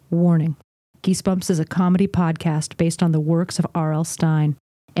Warning. Geesebumps is a comedy podcast based on the works of R.L. Stine.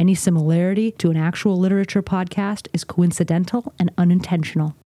 Any similarity to an actual literature podcast is coincidental and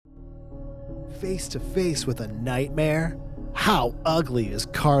unintentional. Face to face with a nightmare? How ugly is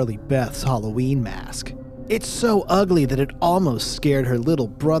Carly Beth's Halloween mask? It's so ugly that it almost scared her little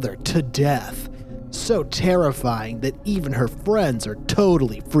brother to death. So terrifying that even her friends are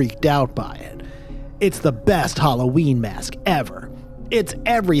totally freaked out by it. It's the best Halloween mask ever. It's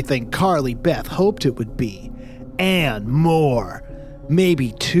everything Carly Beth hoped it would be. And more.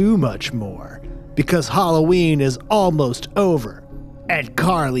 Maybe too much more. Because Halloween is almost over. And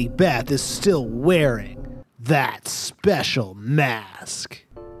Carly Beth is still wearing that special mask.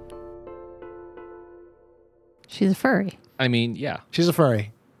 She's a furry. I mean, yeah. She's a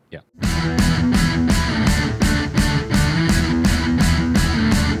furry. Yeah.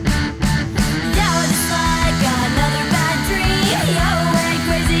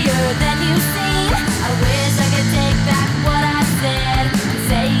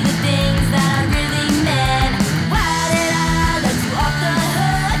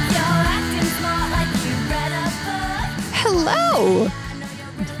 Hello.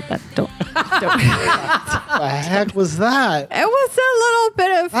 Don't. What the heck was that? It was a little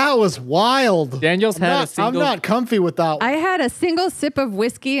bit of... That was wild. Danielle's had a single... I'm not comfy with that one. I had a single sip of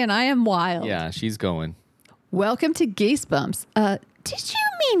whiskey and I am wild. Yeah, she's going. Welcome to Geesebumps. Did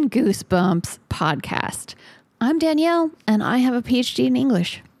you mean Goosebumps podcast? I'm Danielle and I have a PhD in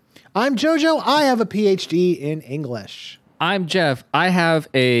English. I'm JoJo. I have a PhD in English. I'm Jeff. I have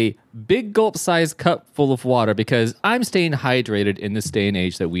a big gulp-sized cup full of water because I'm staying hydrated in this day and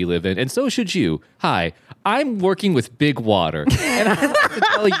age that we live in, and so should you. Hi, I'm working with Big Water, and I'd like to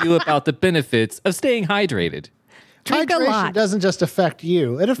tell you about the benefits of staying hydrated. Drink a Hydration lot. doesn't just affect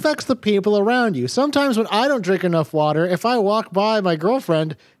you. It affects the people around you. Sometimes when I don't drink enough water, if I walk by my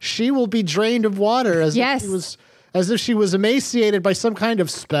girlfriend, she will be drained of water as if she was emaciated by some kind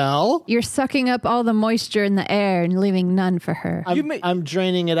of spell. You're sucking up all the moisture in the air and leaving none for her. I'm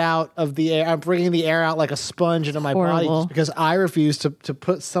draining it out of the air. I'm bringing the air out like a sponge into my body Horrible. just because I refuse to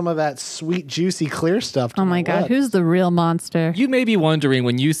put some of that sweet, juicy, clear stuff to Oh my God, lips. who's the real monster? You may be wondering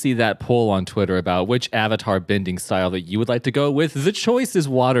when you see that poll on Twitter about which avatar bending style that you would like to go with. The choice is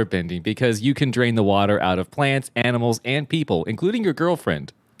water bending because you can drain the water out of plants, animals, and people, including your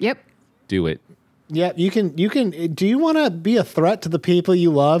girlfriend. Yep. Do it. Yeah, you can. Do you want to be a threat to the people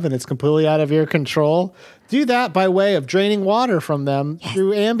you love and it's completely out of your control? Do that by way of draining water from them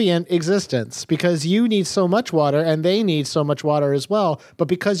through ambient existence because you need so much water and they need so much water as well. But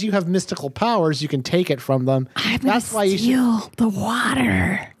because you have mystical powers, you can take it from them. That's why you steal the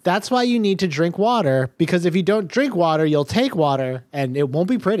water. That's why you need to drink water because if you don't drink water, you'll take water and it won't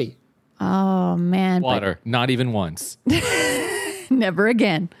be pretty. Oh man. Water, not even once. Never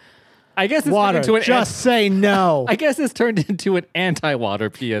again. I guess it's Water, turned into an just say no. I guess it's turned into an anti-water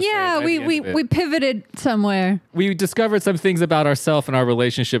PSA. Yeah, by the end of it. we pivoted somewhere. We discovered some things about ourselves and our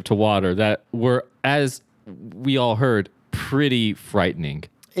relationship to water that were, as we all heard, pretty frightening.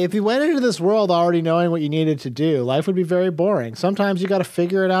 If you went into this world already knowing what you needed to do, life would be very boring. Sometimes you got to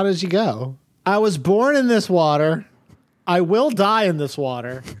figure it out as you go. I was born in this water. I will die in this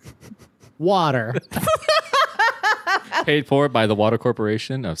water. Water. Paid for by the Water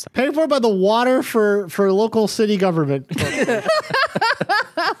Corporation of... Paid for by the water for local city government.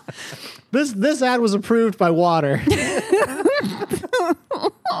 This ad was approved by water.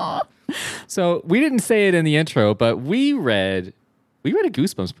 So we didn't say it in the intro, but we read a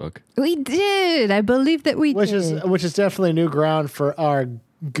Goosebumps book. We did. I believe that we Which did. is definitely new ground for our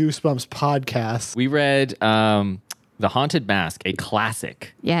Goosebumps podcast. We read The Haunted Mask, a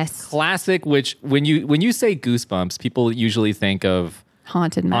classic. Yes. Classic, which when you say Goosebumps, people usually think of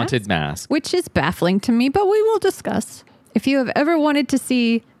Haunted Mask. Haunted Mask. Which is baffling to me, but we will discuss. If you have ever wanted to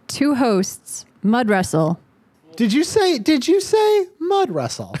see two hosts mud wrestle. Did you say mud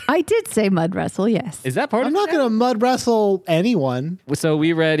wrestle? I did say mud wrestle, yes. Is that part I'm of not it? going to mud wrestle anyone. So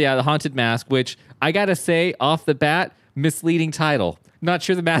we read, The Haunted Mask, which I gotta say, off the bat, misleading title. Not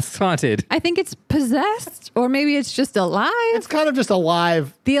sure the mask's haunted. I think it's possessed, or maybe it's just alive. It's kind of just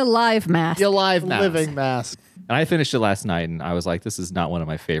alive, The alive mask. The alive mask. living mask. And I finished it last night, and I was like, this is not one of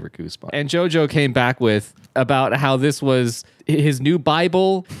my favorite Goosebumps. And JoJo came back with about how this was his new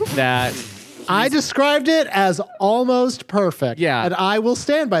Bible that... I described it as almost perfect. Yeah. And I will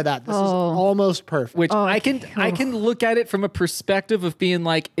stand by that. This is almost perfect. Which I can look at it from a perspective of being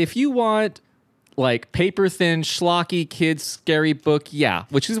like, if you want like paper thin, schlocky kids scary book, yeah,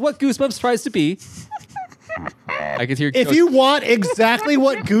 which is what Goosebumps tries to be. I could hear. If you want exactly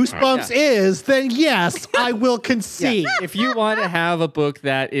what Goosebumps is, then yes, I will concede. if you want to have a book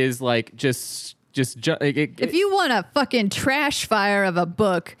that is like If you want a fucking trash fire of a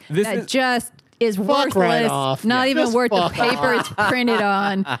book This that is- just is worthless, right off. not Yeah. even Just worth the fuck paper it's printed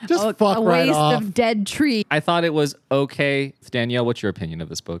on, Just a fuck right waste off. of dead tree. I thought it was okay. Danielle, what's your opinion of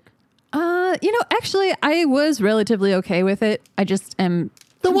this book? Actually, I was relatively okay with it. I just am.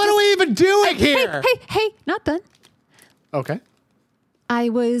 Then what are we even doing here? Hey, not done. Okay. I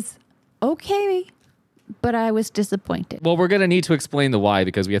was okay, but I was disappointed. Well, we're gonna need to explain the why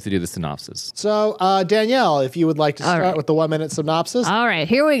because we have to do the synopsis. So, Danielle, if you would like to start right. with the 1 minute synopsis. All right,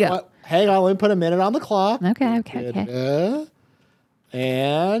 here we go. Hang on, let me put a minute on the clock. Okay.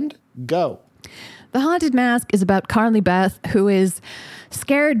 And go. The Haunted Mask is about Carly Beth, who is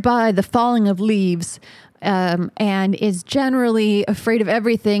scared by the falling of leaves and is generally afraid of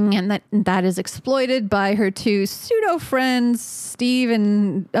everything, and that is exploited by her two pseudo friends, Steve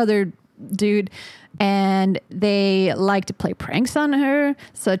and other dude. And they like to play pranks on her,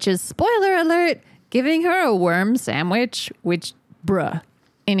 such as, spoiler alert, giving her a worm sandwich, which, bruh.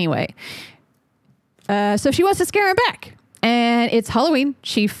 Anyway, so she wants to scare him back. And it's Halloween.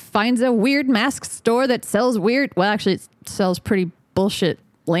 She finds a weird mask store that sells actually it sells pretty bullshit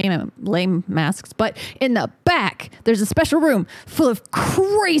lame masks. But in the back, there's a special room full of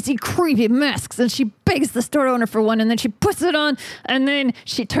crazy, creepy masks. And she begs the store owner for one, and then she puts it on, and then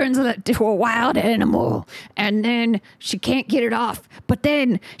she turns it into a wild animal. And then she can't get it off. But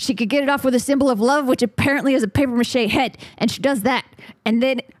then she could get it off with a symbol of love, which apparently is a paper mache head. And she does that. And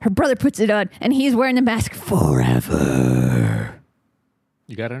then her brother puts it on, and he's wearing the mask forever.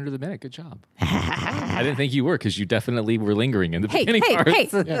 You got under the minute. Good job. I didn't think you were because you definitely were lingering in the beginning parts. Hey.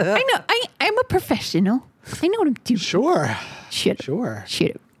 I know. I'm a professional. I know what I'm doing. Sure. Shut up. Sure.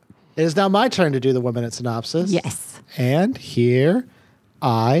 Shut up. It is now my turn to do the 1 minute synopsis. Yes. And here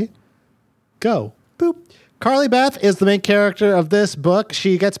I go. Boop. Carly Beth is the main character of this book.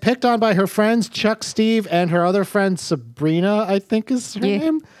 She gets picked on by her friends Chuck, Steve, and her other friend Sabrina, I think is her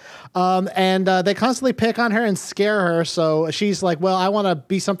name. And they constantly pick on her and scare her. So she's like, well, I want to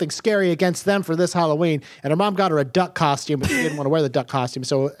be something scary against them for this Halloween. And her mom got her a duck costume, but she didn't want to wear the duck costume.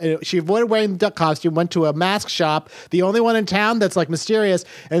 So she avoided wearing the duck costume, went to a mask shop, the only one in town that's like mysterious.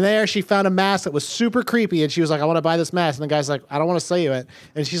 And there she found a mask that was super creepy. And she was like, I want to buy this mask. And the guy's like, I don't want to sell you it.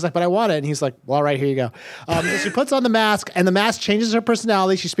 And she's like, but I want it. And he's like, well, all right, here you go. So she puts on the mask, and the mask changes her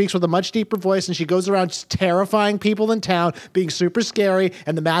personality. She speaks with a much deeper voice, and she goes around just terrifying people in town, being super scary.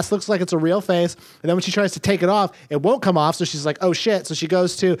 And the mask looks like it's a real face. And then when she tries to take it off, it won't come off. So she's like, oh shit. So she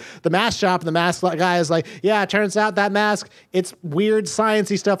goes to the mask shop, and the mask guy is like, yeah, it turns out that mask, it's weird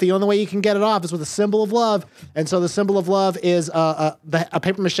sciencey stuff. The only way you can get it off is with a symbol of love. And so the symbol of love is a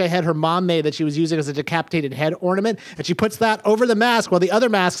paper mache head her mom made that she was using as a decapitated head ornament. And she puts that over the mask while the other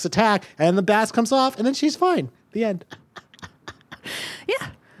masks attack, and the mask comes off, and then she's fine. The end.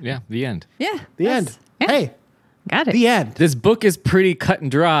 Yeah, the end. Yeah. The end. Yeah. Hey, Got it. the end. This book is pretty cut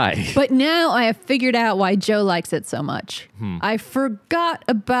and dry. But now I have figured out why Joe likes it so much. I forgot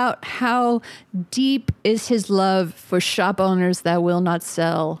about how deep is his love for shop owners that will not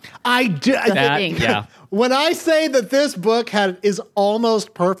sell. I do. thing. Yeah. When I say that this book is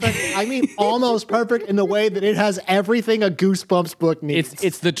almost perfect, I mean almost perfect in the way that it has everything a Goosebumps book needs.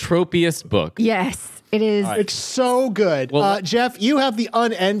 It's the tropiest book. Yes, it is. It's so good. Well- Jeff, you have the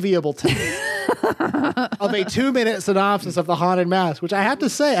unenviable task of a 2 minute synopsis of The Haunted Mask, which I have to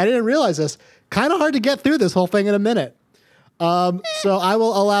say, I didn't realize this. Kind of hard to get through this whole thing in a minute. So I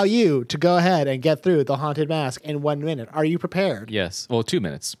will allow you to go ahead and get through The Haunted Mask in 1 minute. Are you prepared? Yes. Well, 2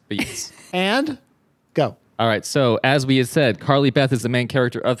 minutes, but yes. And go. All right, so as we had said, Carly Beth is the main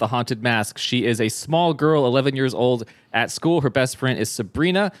character of The Haunted Mask. She is a small girl, 11 years old, at school. Her best friend is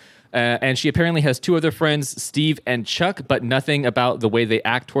Sabrina, and she apparently has two other friends, Steve and Chuck, but nothing about the way they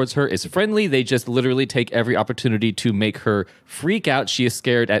act towards her is friendly. They just literally take every opportunity to make her freak out. She is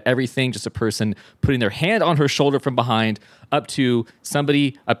scared at everything, just a person putting their hand on her shoulder from behind, up to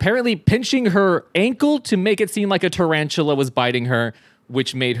somebody apparently pinching her ankle to make it seem like a tarantula was biting her,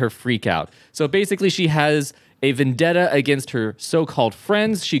 which made her freak out. So basically, she has a vendetta against her so-called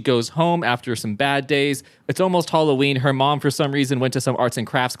friends. She goes home after some bad days. It's almost Halloween. Her mom, for some reason, went to some arts and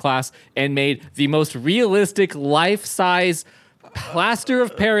crafts class and made the most realistic life-size plaster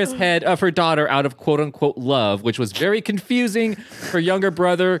of Paris head of her daughter out of quote-unquote love, which was very confusing. Her younger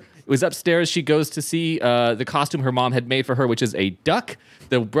brother was upstairs. She goes to see the costume her mom had made for her, which is a duck.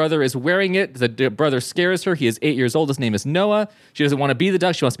 The brother is wearing it. The brother scares her. He is 8 years old. His name is Noah. She doesn't want to be the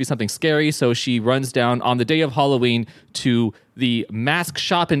duck. She wants to be something scary. So she runs down on the day of Halloween to the mask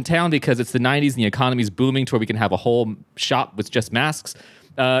shop in town because it's the 90s and the economy's booming to where we can have a whole shop with just masks.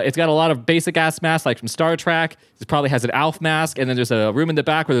 It's got a lot of basic ass masks like from Star Trek. It probably has an Alf mask. And then there's a room in the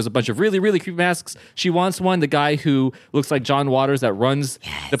back where there's a bunch of really, really creepy masks. She wants one. The guy who looks like John Waters that runs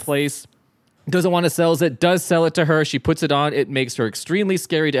the place doesn't want to sell it, does sell it to her. She puts it on. It makes her extremely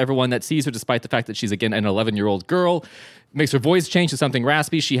scary to everyone that sees her, despite the fact that she's, again, an 11-year-old girl. Makes her voice change to something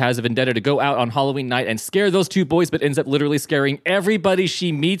raspy. She has a vendetta to go out on Halloween night and scare those two boys, but ends up literally scaring everybody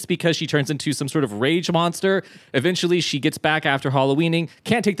she meets because she turns into some sort of rage monster. Eventually, she gets back after Halloweening,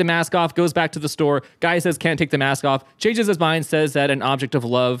 can't take the mask off, goes back to the store. Guy says can't take the mask off, changes his mind, says that an object of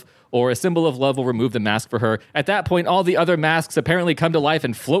love or a symbol of love will remove the mask for her. At that point, all the other masks apparently come to life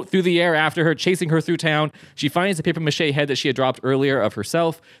and float through the air after her, chasing her through town. She finds the papier-mâché head that she had dropped earlier of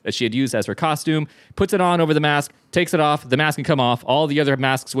herself that she had used as her costume, puts it on over the mask, takes it off. The mask can come off. All the other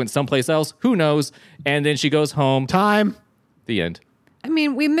masks went someplace else. Who knows? And then she goes home. Time. The end. I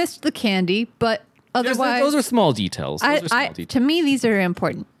mean, we missed the candy, but otherwise, Those are small details. Those are small details. To me, these are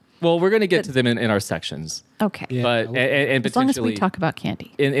important. Well, we're going to get to them in our sections. Okay. Yeah. But and As long as we potentially talk about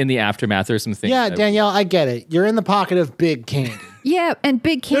candy. in the aftermath, there's some things. Yeah, that- Danielle, I get it. You're in the pocket of big candy. Yeah, and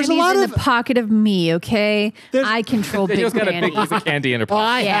big There's a candy's lot in of- the pocket of me, okay? I control big Danielle's got a big candy. piece of candy in her Well,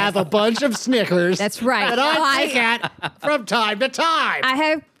 pocket. I Yes. have a bunch of Snickers. That's right. That I pick at from time to time. I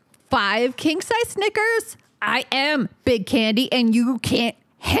have 5 king-size Snickers. I am big candy, and you can't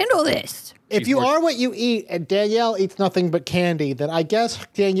handle this. If you are what you eat and Danielle eats nothing but candy, then I guess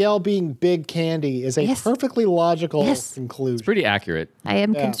Danielle being big candy is a Yes. perfectly logical Yes. conclusion. Pretty accurate. I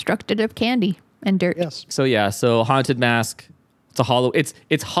am Yeah. constructed of candy and dirt. Yes. So haunted mask.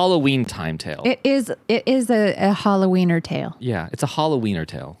 It's Halloween time tale. It is a Halloweener tale. Yeah, it's a Halloweener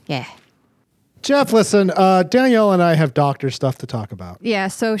tale. Yeah. Jeff, listen, Danielle and I have doctor stuff to talk about. Yeah,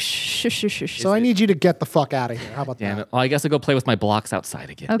 so shh. So I need you to get the fuck out of here. How about Damn that? it. Well, I guess I'll go play with my blocks outside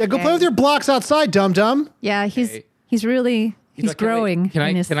again. Okay. Yeah, go play with your blocks outside, dum-dum. Yeah, he's really He's like, growing. Can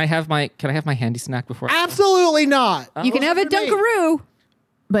in his- I have my handy snack before? Absolutely not. You can have a Listen to me. Dunkaroo,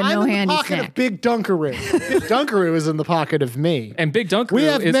 but I'm no in the handy pocket snack. of Big Dunkaroo. Big Dunkaroo is in the pocket of me. And Big Dunkaroo We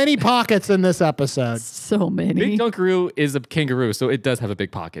have is many pockets in this episode. So many. Big Dunkaroo is a kangaroo, so it does have a big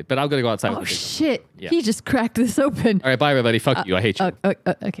pocket. But I'm gonna go outside Oh with the big shit! Yeah. He just cracked this open. All right, bye everybody. Fuck you. I hate you.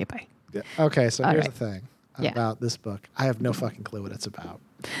 Okay, bye. Okay, so here's right. the thing Yeah. about this book. I have no fucking clue what it's about.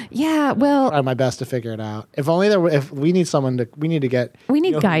 Yeah, well, Try my best to figure it out. If only if we need someone to, we need to get. we need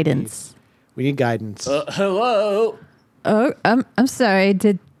you know who guidance. We need guidance. Hello. Oh, I'm sorry.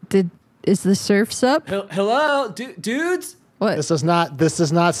 Is the surf's up? Hello, dudes. What? This does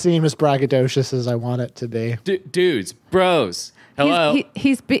not seem as braggadocious as I want it to be. Dudes, bros. Hello.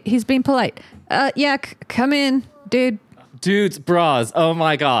 He's being polite. Yeah, come in, dude. Dudes, bras. Oh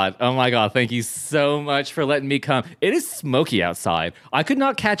my god. Thank you so much for letting me come. It is smoky outside. I could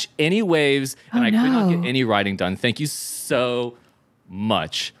not catch any waves and Oh, I could not no. get any writing done. Thank you so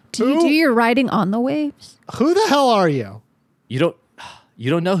much. Do you do your writing on the waves? Who the hell are you? You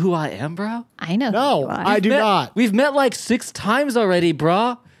don't know who I am, bro? I know. No, who you are. I do not. We've met like 6 times already,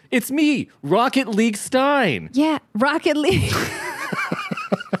 brah. It's me, Rocket League Stein. Yeah, Rocket League.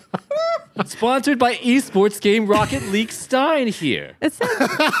 Sponsored by esports game Rocket League Stein here. It sounds-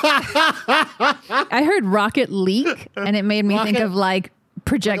 I heard Rocket Leak, and it made me think Rocket- of like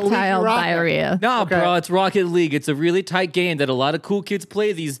projectile rocket. diarrhea. Nah, Okay. bro, it's Rocket League. It's a really tight game that a lot of cool kids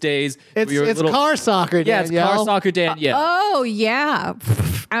play these days. It's where you're a little- car soccer. Yeah, it's Danielle. car soccer, Dan. Yeah. Oh yeah.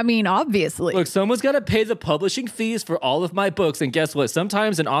 I mean, obviously. Look, someone's got to pay the publishing fees for all of my books. And guess what?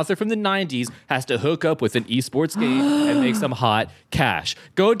 Sometimes an author from the 90s has to hook up with an esports game and make some hot cash.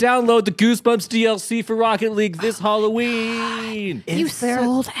 Go download the Goosebumps DLC for Rocket League this Halloween. you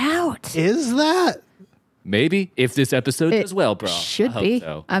sold out. Is that? Maybe if this episode It does well, bro. Should I hope be.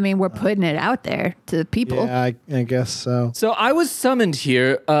 so. I mean, we're putting it out there to the people. Yeah, I guess so. So I was summoned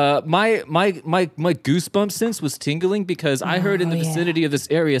here. My goosebump sense was tingling because I heard in the Oh, yeah. vicinity of this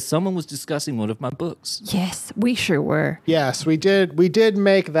area someone was discussing one of my books. Yes, we sure were. Yes, we did. We did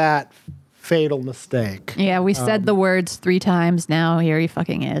make that fatal mistake. Yeah, we said the words 3 times now. Here he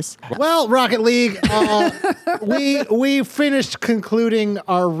fucking is. Well, Rocket League, we finished concluding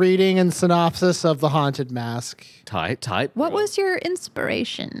our reading and synopsis of The Haunted Mask. Tight. What bro. was your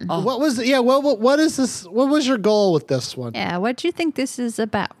inspiration? What was what is this? What was your goal with this one? Yeah, what do you think this is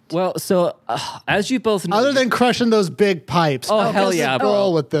about? Well, so as you both know, Other than crushing those big pipes. Oh, hell just yeah, bro.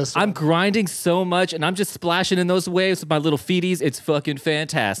 roll with this one. I'm grinding so much and I'm just splashing in those waves with my little feeties. It's fucking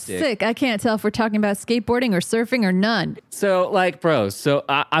fantastic. Sick. I can't tell if we're talking about skateboarding or surfing or none. So, like, bro, so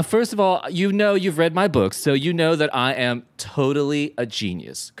I first of all, you know, you've read my books, so you know that I am totally a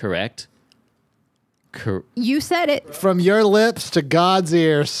genius, correct? You said it. From your lips to God's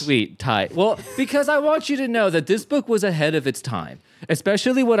ears. Sweet, tight. Well, because I want you to know that this book was ahead of its time,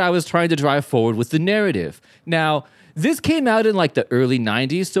 especially what I was trying to drive forward with the narrative. Now, this came out in like the early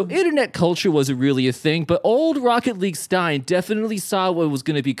 90s, so internet culture wasn't really a thing, but old Rocket League Stein definitely saw what was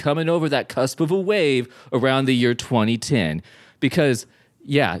going to be coming over that cusp of a wave around the year 2010. Because,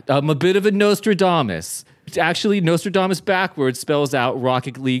 yeah, I'm a bit of a Nostradamus. Actually, Nostradamus backwards spells out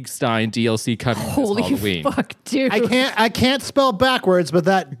Rocket League Stein DLC coming this Holy Halloween. fuck, dude. I can't spell backwards, but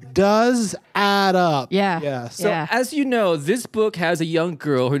that does add up. Yeah. Yes. So, Yeah. as you know, this book has a young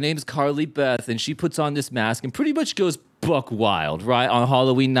girl. Her name's Carly Beth, and she puts on this mask and pretty much goes buck wild, right, on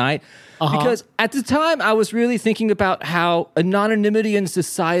Halloween night. Because at the time, I was really thinking about how anonymity in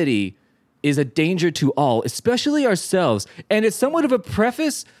society is a danger to all, especially ourselves. And it's somewhat of a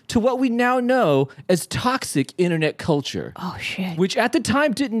preface to what we now know as toxic internet culture. Oh, shit. Which at the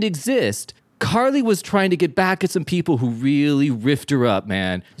time didn't exist. Carly was trying to get back at some people who really riffed her up,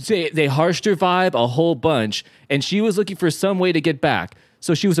 man. They harshed her vibe a whole bunch, and she was looking for some way to get back.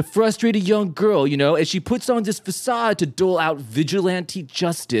 So she was a frustrated young girl, you know, and she puts on this facade to dole out vigilante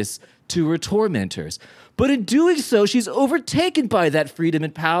justice to her tormentors. But in doing so, she's overtaken by that freedom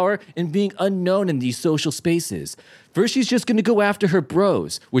and power and being unknown in these social spaces. First, she's just going to go after her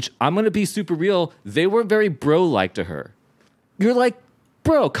bros, which I'm going to be super real, they weren't very bro-like to her. You're like,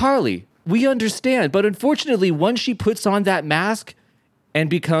 bro, Carly, we understand. But unfortunately, once she puts on that mask and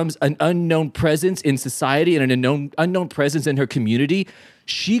becomes an unknown presence in society and an unknown presence in her community,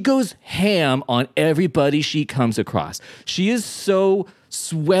 she goes ham on everybody she comes across. She is so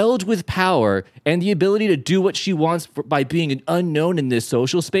swelled with power and the ability to do what she wants by being an unknown in this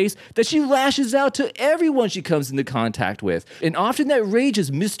social space that she lashes out to everyone she comes into contact with. And often that rage is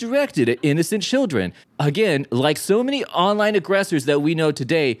misdirected at innocent children. Again, like so many online aggressors that we know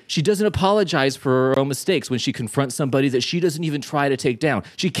today, she doesn't apologize for her own mistakes when she confronts somebody that she doesn't even try to take down.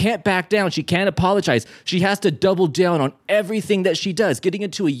 She can't back down. She can't apologize. She has to double down on everything that she does, getting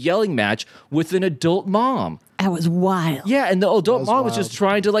into a yelling match with an adult mom. That was wild. Yeah, and the adult mom was wild. just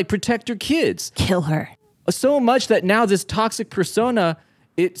trying to like protect her kids. Kill her. So much that now this toxic persona,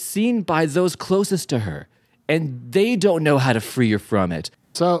 it's seen by those closest to her, and they don't know how to free her from it.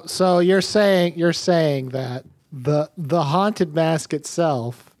 So you're saying that the haunted mask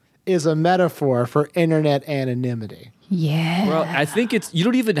itself is a metaphor for internet anonymity. Yeah. Bro, I think you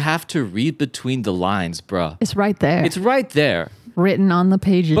don't even have to read between the lines, bro. It's right there. It's right there. written on the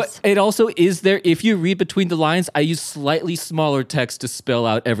pages. But it also is there, if you read between the lines, I use slightly smaller text to spell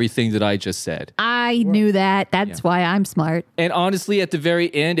out everything that I just said. I knew that. That's why I'm smart. And honestly, at the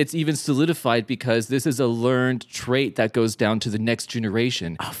very end, it's even solidified because this is a learned trait that goes down to the next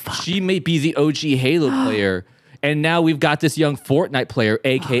generation. Oh, fuck. She may be the OG Halo player. And now we've got this young Fortnite player,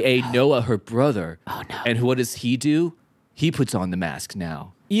 a.k.a. Noah, her brother. Oh, no. And what does he do? He puts on the mask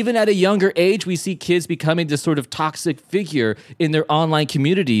now. Even at a younger age, we see kids becoming this sort of toxic figure in their online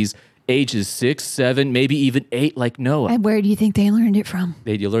communities, ages 6, 7, maybe even 8, like Noah. And where do you think they learned it from?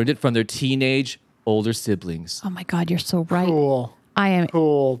 They learned it from their teenage, older siblings. Oh my God, you're so right. Cool. I am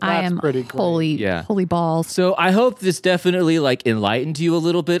Cool. I That's am pretty great. holy balls. So I hope this definitely like enlightened you a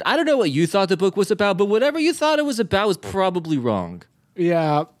little bit. I don't know what you thought the book was about, but whatever you thought it was about was probably wrong.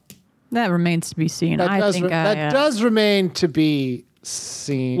 Yeah. That remains to be seen. That I does remain to be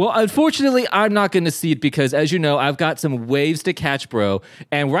seen. Well, unfortunately, I'm not going to see it because, as you know, I've got some waves to catch, bro.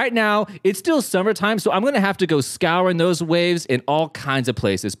 And right now, it's still summertime, so I'm going to have to go scouring those waves in all kinds of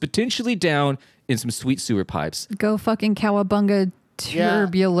places, potentially down in some sweet sewer pipes. Go fucking cowabunga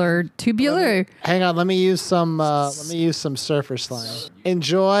tubular. Hang on, let me use some surfer slang.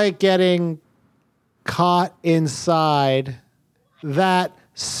 Enjoy getting caught inside that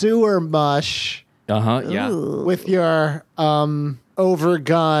sewer mush Yeah. with your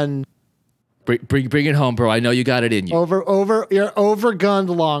overgun Bring it home, bro. I know you got it in you. over your overgunned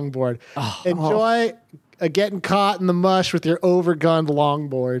longboard. Enjoy getting caught in the mush with your overgunned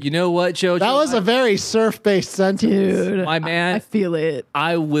longboard. You know what, Jojo? That was a very surf-based sentence. Dude, My man, I feel it.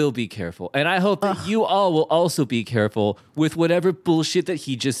 I will be careful. And I hope that you all will also be careful with whatever bullshit that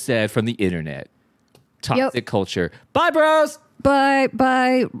he just said from the internet. Toxic culture. Bye, bros.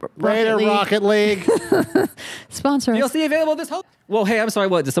 by Raider Rocket League. Sponsor us. DLC available this whole. Well, hey, I'm sorry.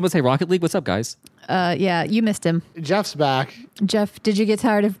 What did someone say? Rocket League? What's up, guys? Yeah, you missed him. Jeff's back. Jeff, did you get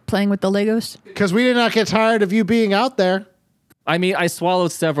tired of playing with the Legos? Because we did not get tired of you being out there. I mean, I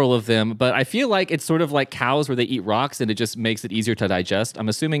swallowed several of them, but I feel like it's sort of like cows where they eat rocks and it just makes it easier to digest. I'm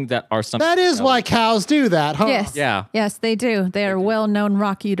assuming that are some. That is why cows do that, huh? Yes. Yeah. Yes, they do. They are well-known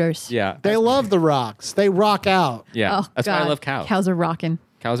rock eaters. Yeah. They love the rocks. They rock out. Yeah. Oh, That's God. why I love cows. Cows are rocking.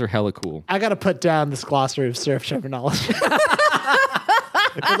 Cows are hella cool. I got to put down this glossary of surf terminology.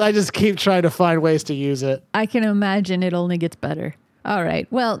 Because I just keep trying to find ways to use it. I can imagine it only gets better. All right.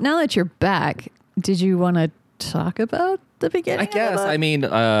 Well, now that you're back, did you want to talk about the beginning? I guess. I mean,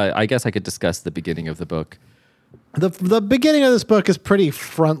 I guess I could discuss the beginning of the book. The beginning of this book is pretty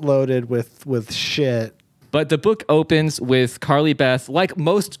front loaded with shit. But the book opens with Carly Beth, like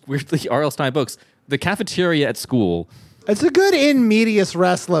most weirdly R.L. Stine books, the cafeteria at school. It's a good in medias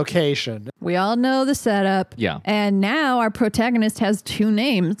res location. We all know the setup. Yeah. And now our protagonist has 2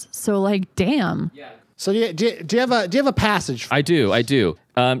 names. So, like, damn. So do you have a passage? I do.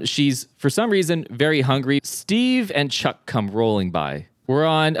 She's, for some reason, very hungry. Steve and Chuck come rolling by. We're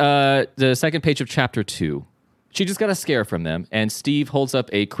on the second page of chapter 2. She just got a scare from them, and Steve holds up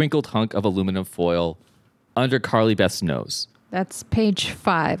a crinkled hunk of aluminum foil under Carly Beth's nose. That's page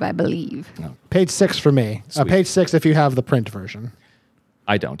 5, I believe. Page 6 for me. Page 6 if you have the print version.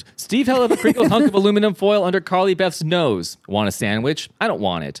 I don't. Steve held up a crinkled hunk of aluminum foil under Carly Beth's nose. Want a sandwich? I don't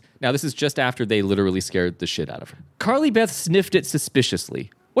want it. Now, this is just after they literally scared the shit out of her. Carly Beth sniffed it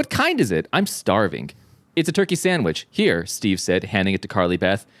suspiciously. What kind is it? I'm starving. It's a turkey sandwich. Here, Steve said, handing it to Carly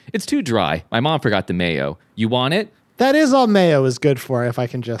Beth. It's too dry. My mom forgot the mayo. You want it? That is all mayo is good for, if I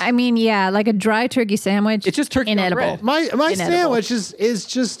can just... I mean, yeah, like a dry turkey sandwich. It's just turkey on inedible. bread. My sandwich is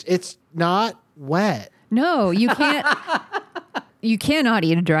just, it's not wet. No, you can't. You cannot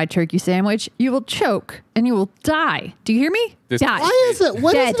eat a dry turkey sandwich. You will choke and you will die. Do you hear me? Die. Why is it?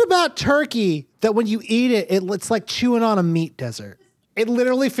 What is Dead. it about turkey that when you eat it, it's like chewing on a meat desert? It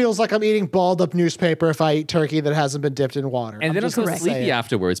literally feels like I'm eating balled up newspaper if I eat turkey that hasn't been dipped in water. And then I'm just so gonna say sleepy it.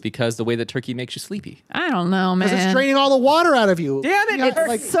 afterwards because the way that turkey makes you sleepy. I don't know, man. Because it's draining all the water out of you. Damn it, You have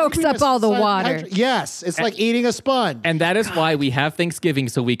it to, soaks eating up all the water. Yes, it's like eating a sponge. And that is why we have Thanksgiving,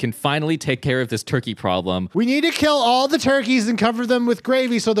 so we can finally take care of this turkey problem. We need to kill all the turkeys and cover them with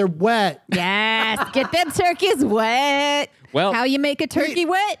gravy so they're wet. Yes, get them turkeys wet. Well- how you make a turkey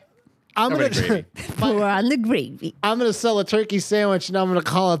wet? I'm Covered in gonna gravy. Pour on the gravy. I'm gonna sell a turkey sandwich and I'm gonna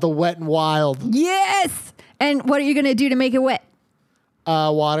call it the Wet and Wild. Yes. And what are you gonna do to make it wet?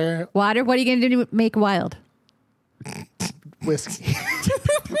 Water, Water. What are you gonna do to make wild? whiskey,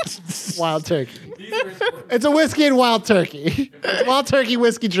 wild turkey. It's a whiskey and wild turkey. It's a wild turkey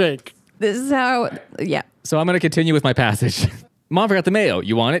whiskey drink. This is how. Yeah. So I'm going to continue with my passage. Mom forgot the mayo.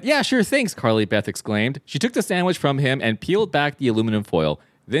 You want it? Yeah, sure, thanks, Carly Beth exclaimed. She took the sandwich from him and peeled back the aluminum foil.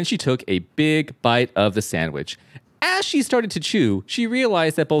 Then she took a big bite of the sandwich. As she started to chew, she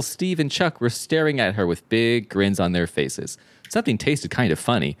realized that both Steve and Chuck were staring at her with big grins on their faces. Something tasted kind of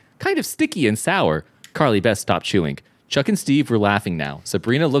funny, kind of sticky and sour. Carly Beth stopped chewing. Chuck and Steve were laughing now.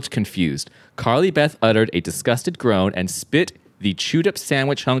 Sabrina looked confused. Carly Beth uttered a disgusted groan and spit the chewed up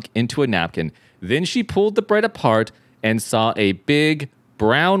sandwich hunk into a napkin. Then she pulled the bread apart and saw a big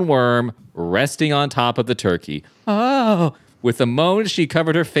brown worm resting on top of the turkey. Oh! With a moan, she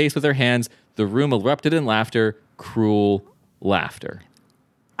covered her face with her hands. The room erupted in laughter, cruel laughter.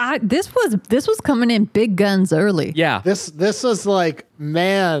 This was coming in big guns early. Yeah. This was like,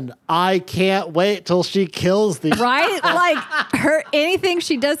 man, I can't wait till she kills these. Right? Like anything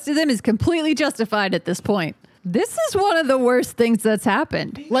she does to them is completely justified at this point. This is one of the worst things that's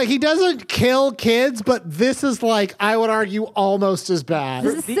happened. Like, he doesn't kill kids, but this is like, I would argue, almost as bad.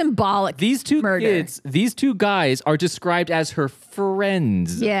 This is symbolic. These two murder. kids, these two guys are described as her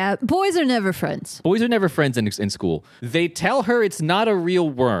friends. Yeah, boys are never friends. Boys are never friends in school. They tell her it's not a real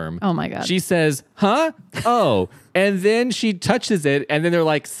worm. Oh my God. She says, huh? Oh. And then she touches it, and then they're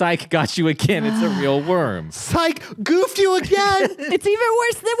like, psych, got you again. It's a real worm. Psych, goofed you again. It's even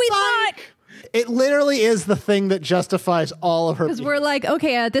worse than we thought. It literally is the thing that justifies all of her. Because we're like,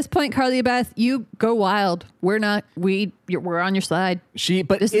 okay, at this point, Carly Beth, you go wild. We're not. We're on your side.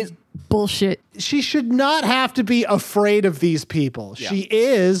 This is bullshit. She should not have to be afraid of these people. Yeah. She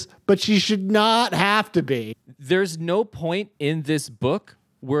is, but she should not have to be. There's no point in this book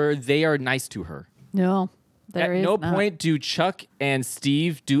where they are nice to her. No, there At is no not. point do Chuck and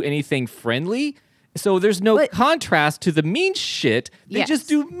Steve do anything friendly. So there's no But- contrast to the mean shit. They Yes. just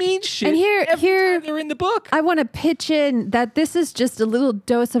do mean shit And here- every here- time they're in the book. I want to pitch in that this is just a little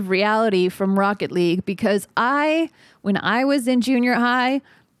dose of reality from Rocket League because when I was in junior high,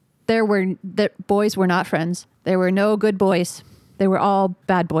 the boys were not friends. There were no good boys. They were all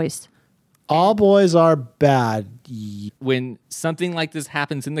bad boys. All boys are bad. When something like this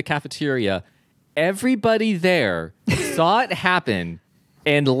happens in the cafeteria, everybody there saw it happen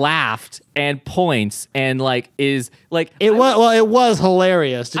and laughed and points and is like It was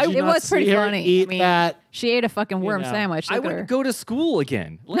hilarious. Did you It not was pretty see her funny. Eat I mean, that? she ate a fucking worm know, sandwich. I Look at wouldn't her. go to school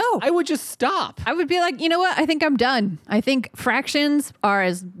again. No. I would just stop. I would be like, you know what? I think I'm done. I think fractions are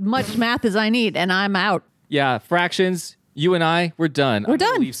as much math as I need, and I'm out. Yeah, fractions. You and I, we're done. We're I'm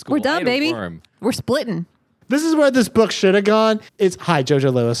gonna done. Leave school. We're I done, ate a baby. worm. We're splitting. This is where this book should have gone. Hi,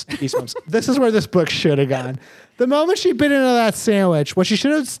 Jojo Lewis. Eastbumps. This is where this book should have gone. The moment she bit into that sandwich, what she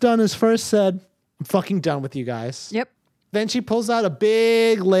should have done is first said, "I'm fucking done with you guys." Yep. Then she pulls out a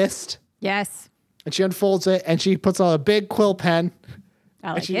big list Yes. and she unfolds it and she puts out a big quill pen I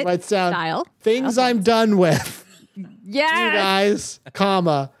and like she it. writes down Style. things Style. I'm done with. You Yeah. guys,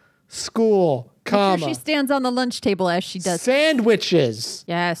 comma, school, comma, She stands on the lunch table as she does. sandwiches,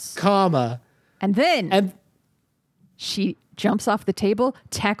 Yes. comma, And then and she jumps off the table,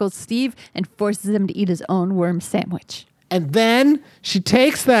 tackles Steve, and forces him to eat his own worm sandwich. And then she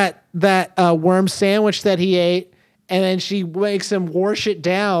takes that worm sandwich that he ate, and then she makes him wash it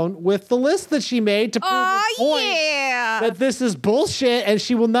down with the list that she made to prove her point yeah. that this is bullshit, and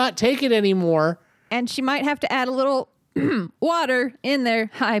she will not take it anymore. And she might have to add a little water in there.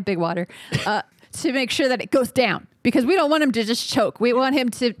 Hi, big water. To make sure that it goes down. Because we don't want him to just choke. We want him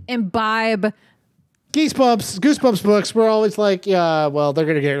to imbibe. Goosebumps books, we're always like, yeah, well, they're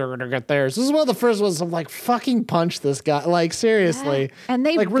gonna get theirs. This is one of the first ones I'm like, fucking punch this guy. Like, seriously. Yeah. And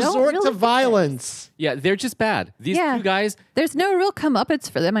they like don't resort really to get violence. Yeah, they're just bad. These Yeah. two guys, There's no real comeuppance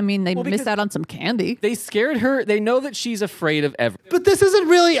for them. I mean, they Well, missed because- out on some candy. they scared her. They know that she's afraid of everything. But this isn't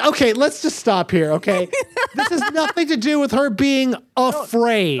really okay. Let's just stop here, okay? This has nothing to do with her being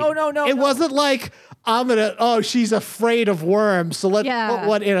afraid. No. It wasn't like she's afraid of worms, so let's Yeah. put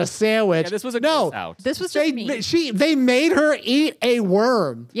one in a sandwich. Yeah, this was a no. gross out. This was just mean. They made her eat a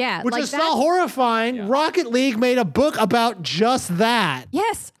worm. Yeah, which like is so that's- horrifying. Yeah. Rocket League made a book about just that.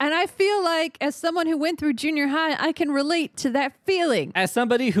 Yes. And I feel like as someone who went through junior high, I can relate to that feeling. As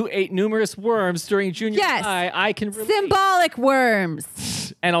somebody who ate numerous worms during junior Yes. high, I can relate. Symbolic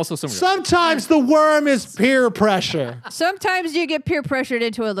worms. And also some real. Sometimes the worm is peer pressure. Sometimes you get peer pressured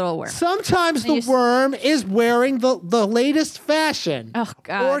into a little worm. Sometimes And the you s- worm is wearing the latest fashion. Oh,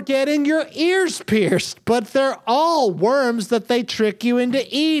 God. Or getting your ears pierced. But they're all worms that they trick you into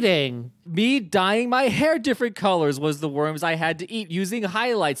eating. Me dyeing my hair different colors was the worms I had to eat using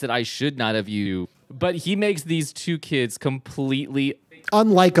highlights that I should not have used. But he makes these two kids completely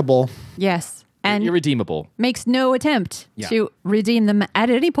Unlikable. Yes. And irredeemable. makes no attempt Yeah. to redeem them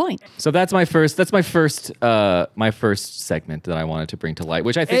at any point. So that's my first segment that I wanted to bring to light,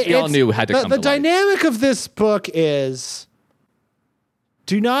 which I think we all It's- knew had to come The to light. dynamic of this book is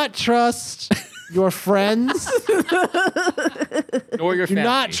do not trust your friends. Or your Do family.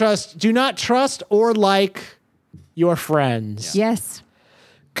 not trust or like your friends. Yes.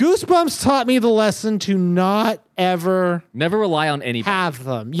 Goosebumps taught me the lesson to not ever Never rely on anybody. have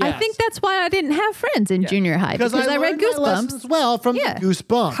them. I Yes. think that's why I didn't have friends in junior high because I read learned my lesson Goosebumps. as well from Yeah. the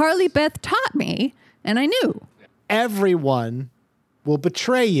Goosebumps. Carly Beth taught me, and I knew. Everyone will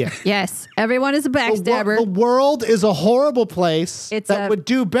betray you. Yes, everyone is a backstabber. The world is a horrible place It's that a- would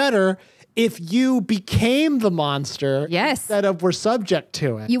do better if you became the monster Yes. instead of were subject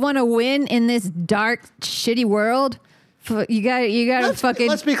to it. You want to win in this dark, shitty world? You got to fucking.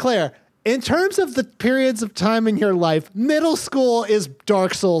 Let's be clear. In terms of the periods of time in your life, middle school is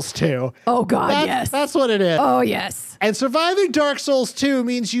Dark Souls 2. Oh God, That's, yes. That's what it is. Oh yes. And surviving Dark Souls 2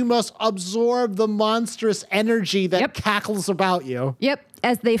 means you must absorb the monstrous energy that Yep. cackles about you. Yep.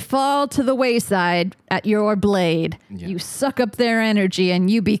 As they fall to the wayside at your blade, you suck up their energy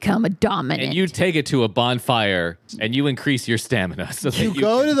and you become a dominant. And you take it to a bonfire and you increase your stamina. So that You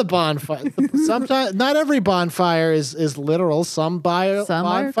go to the bonfire. Sometimes, not every bonfire is literal. Some Some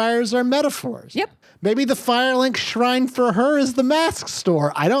are- bonfires are metaphors. Yep. Maybe the Firelink shrine for her is the mask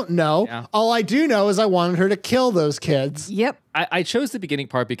store. I don't know. Yeah. All I do know is I wanted her to kill those kids. Yep. I chose the beginning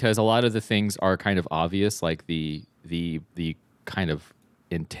part because a lot of the things are kind of obvious, like the kind of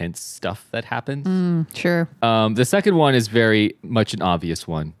intense stuff that happens. Sure. The second one is very much an obvious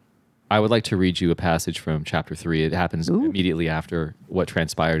one. I would like to read you a passage from chapter 3. It happens immediately after what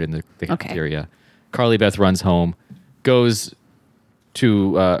transpired in the cafeteria. Carly Beth runs home, goes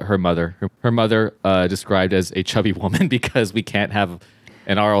to her mother. Her mother described as a chubby woman because we can't have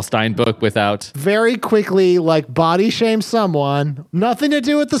an R.L. Stine book without. Very quickly, like, body shame someone. Nothing to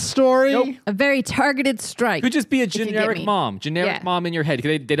do with the story. Nope. A very targeted strike. Could just be a you get generic me. mom. Generic Yeah. mom in your head.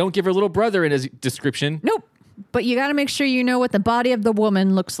 They don't give her little brother in his description. Nope. But you got to make sure you know what the body of the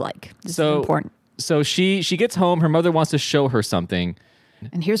woman looks like. This is important. So she gets home. Her mother wants to show her something.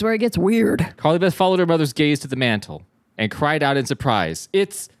 And here's where it gets weird. Carly Beth followed her mother's gaze to the mantle and cried out in surprise.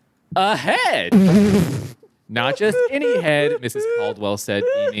 It's a head. Not just any head, Mrs. Caldwell said,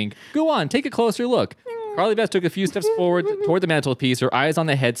 beaming. Go on, take a closer look. Carly Beth took a few steps forward toward the mantelpiece, her eyes on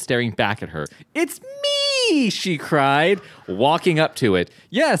the head staring back at her. It's me, she cried, walking up to it.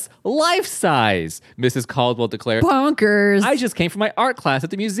 Yes, life size, Mrs. Caldwell declared. Bonkers. I just came from my art class at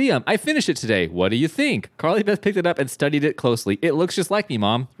the museum. I finished it today. What do you think? Carly Beth picked it up and studied it closely. It looks just like me,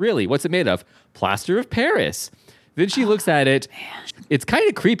 Mom. Really, what's it made of? Plaster of Paris. Then she looks at it. It's kind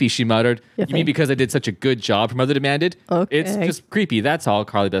of creepy, she muttered. You mean think? because I did such a good job, her mother demanded? Okay. It's just creepy, that's all,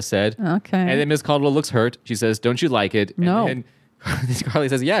 Carly Beth said. Okay. And then Miss Caldwell looks hurt. She says, don't you like it? No. And Carly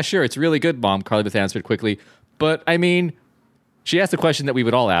says, yeah, sure, it's really good, Mom. Carly Beth answered quickly. But, I mean, she asked a question that we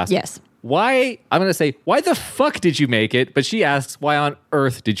would all ask. Yes. Why, I'm going to say, why the fuck did you make it? But she asks, why on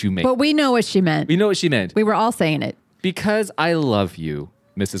earth did you make it? But we know what she meant. We know what she meant. We were all saying it. Because I love you,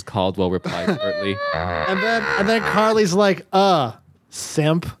 Mrs. Caldwell replied curtly. And then Carly's like,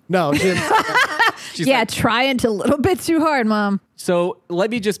 simp. No, she didn't. She's Yeah, like, trying a little bit too hard, Mom. so let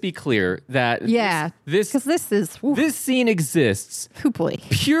me just be clear that Yeah. this Because this is... Oof, this scene exists oh boy.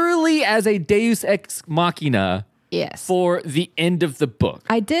 purely as a Deus Ex Machina Yes. for the end of the book.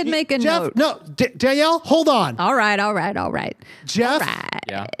 I did make a Jeff, note. no, Danielle, hold on. All right. Jeff, Right.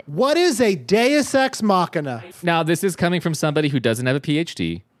 Yeah. what is a Deus Ex Machina? Now, this is coming from somebody who doesn't have a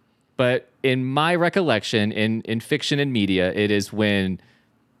PhD, but in my recollection, in fiction and media, it is when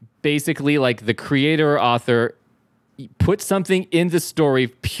basically like the creator or author puts something in the story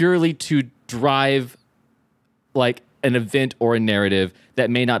purely to drive like an event or a narrative that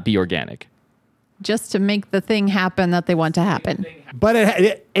may not be organic. Just to make the thing happen that they want to happen. But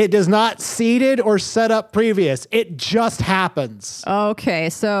it does not seeded or set up previous. It just happens.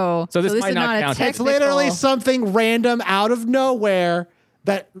 Okay, so this might is not not count. a It's literally technical- something random out of nowhere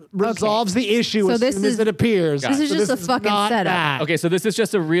that resolves the issue So as this soon as is- it appears. this is So just a fucking not setup. that. Okay, so this is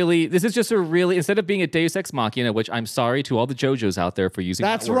just a really, instead of being a Deus Ex Machina, which I'm sorry to all the JoJos out there for using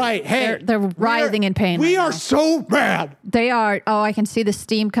That's that word. right. Hey, They're writhing in pain We right are now. so mad. They are. Oh, I can see the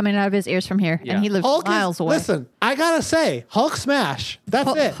steam coming out of his ears from here, Yeah. and he lives Hulk miles is, away. listen, I gotta say, Hulk smash. That's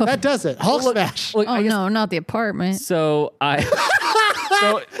it. That does it. Hulk smash. Look, Oh I guess- no, not the apartment. So I.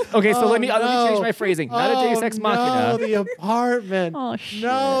 So let me change my phrasing. Not a Deus Ex Machina. No, the apartment. Oh, shit.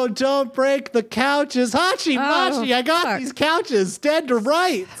 No, don't break the couches. Hachi, Machi, I got fuck. these couches dead to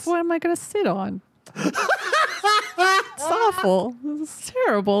rights. What am I going to sit on? It's awful. This is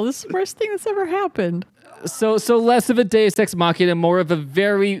terrible. This is the worst thing that's ever happened. So less of a Deus Ex Machina, more of a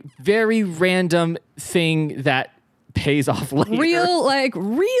very, very random thing that pays off later.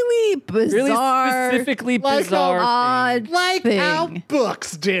 Really bizarre. Really specifically Like bizarre. odd Like thing. how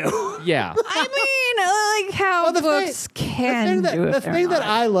books do. Yeah. I mean, like how Well, the books can thing do it. the thing that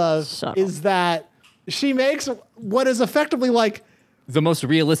I love subtle. is that she makes what is effectively like The most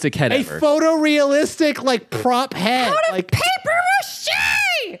realistic head a ever. photorealistic like prop head. Like paper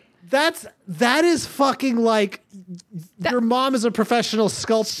mache. that is fucking like your mom is a professional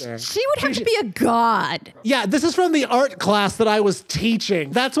sculptor. She would have to be a god. Yeah, this is from the art class that I was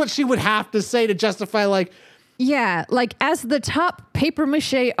teaching. That's what she would have to say to justify like Yeah, like as the top paper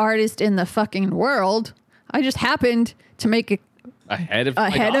mache artist in the fucking world, I just happened to make Ahead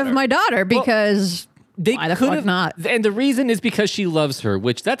of my daughter because They why the could fuck have not? And the reason is because she loves her,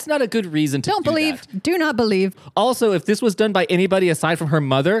 which that's not a good reason to Don't do believe. that. Do not believe. Also, if this was done by anybody aside from her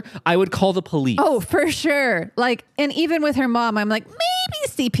mother, I would call the police. Oh, for sure. Like, and even with her mom, I'm like,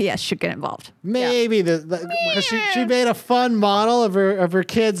 maybe CPS should get involved. maybe because she made a fun model of her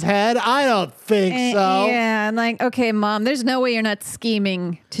kid's head. I don't think so. Yeah, I'm like, okay, mom, there's no way you're not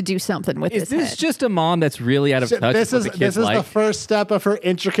scheming to do something with Is this this head. just a mom that's really out of touch This with is what the kids this is like? the first step of her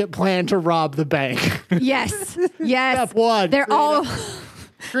intricate plan to rob the bank. Yes, yes. Step one. They're all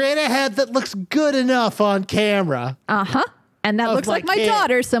Create a head that looks good enough on camera. and that Of looks my like my kid.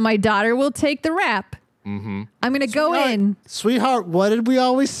 daughter, so my daughter will take the rap. I'm gonna go in. Sweetheart, what did we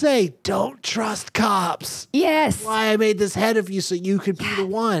always say? Don't trust cops. Yes, Why I made this head of you so you could be the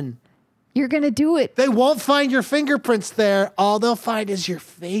one. you're gonna do it. They won't find your fingerprints there. All they'll find is your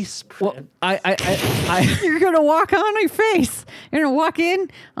face print. I You're gonna walk on your face. You're gonna walk in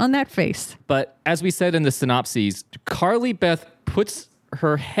on that face. But as we said in the synopses, Carly Beth puts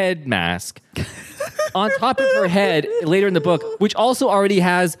her head mask on top of her head later in the book, which also already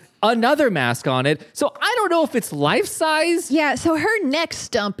has another mask on it. So I don't know if it's life size. Yeah, so her neck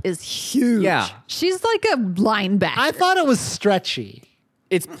stump is huge. Yeah. She's like a linebacker. I thought it was stretchy.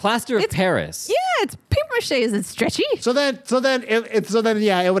 It's plaster of Paris. Yeah, it's paper mache. Is it stretchy? So then,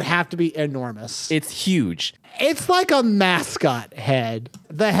 yeah, it would have to be enormous. It's huge. It's like a mascot head.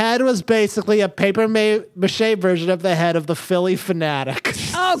 The head was basically a paper mache version of the head of the Philly Fanatic.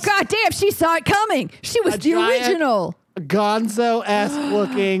 Oh, goddamn, she saw it coming. She was the original. Gonzo-esque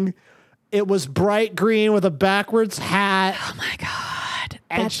looking. It was bright green with a backwards hat. Oh, my God.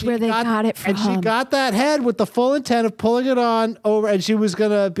 And That's she where they got it from. And she got that head with the full intent of pulling it on over, and she was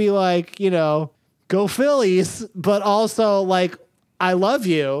going to be like, go Phillies, but also like, I love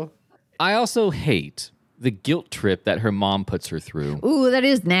you. I also hate the guilt trip that her mom puts her through. Ooh, that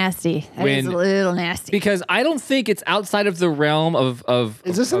is nasty. That is a little nasty. Because I don't think it's outside of the realm of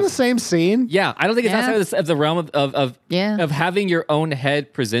Is this in the same scene? Yeah, I don't think it's Yeah. outside of the realm of having your own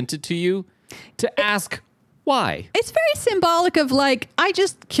head presented to you to ask why. It's very symbolic of like, I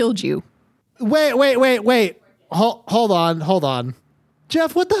just killed you. Wait. Hold on.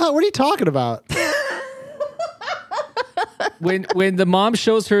 Jeff, what the hell? What are you talking about? When the mom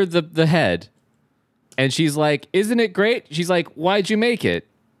shows her the head and she's like, "Isn't it great?" She's like, "Why'd you make it?"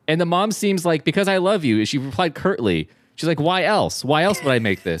 And the mom seems like, "Because I love you." She replied curtly. She's like, "Why else? Why else would I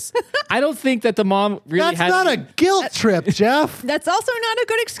make this?" I don't think that the mom really That's not a guilt trip, Jeff. That's also not a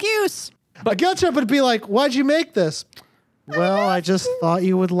good excuse. A guilt trip would be like, why'd you make this? Well, I just thought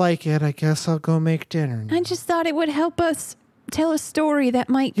you would like it. I guess I'll go make dinner now. I just thought it would help us tell a story that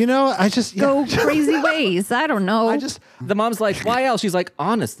might I just go crazy ways. I don't know. The mom's like, "Why else?" She's like,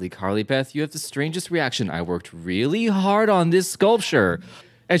 "Honestly, Carly Beth, you have the strangest reaction. I worked really hard on this sculpture."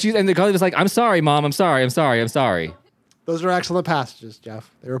 And the Carly was like, "I'm sorry, Mom. I'm sorry. Those are excellent passages,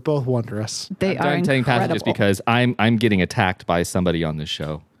 Jeff. They were both wondrous. They I'm are done telling passages incredible. because I'm getting attacked by somebody on this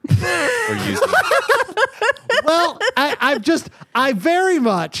show for using Well, I very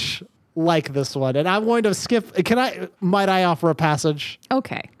much like this one, and I'm going to skip. Might I offer a passage?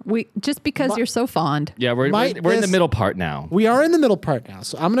 Okay, just because you're so fond. Yeah, we're in the middle part now. We are in the middle part now,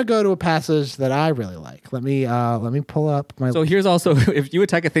 so I'm going to go to a passage that I really like. Let me pull up my. So here's also, if you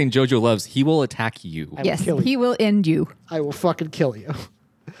attack a thing JoJo loves, he will attack you. Yes, kill you. he will end you. I will fucking kill you.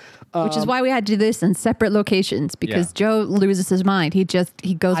 Which is why we had to do this in separate locations because Yeah. Joe loses his mind. He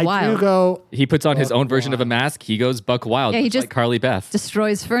goes I wild. do go. He puts on his own version of a mask. He goes buck wild, Yeah, he just just like Carly Beth.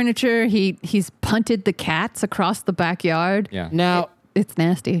 Destroys furniture. He's punted the cats across the backyard. Yeah. Now, It's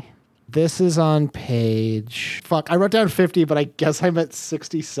nasty. this is on page. Fuck, I wrote down 50, but I guess I meant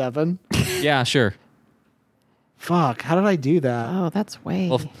 67. Yeah, sure. Fuck, how did I do that? Oh, that's way.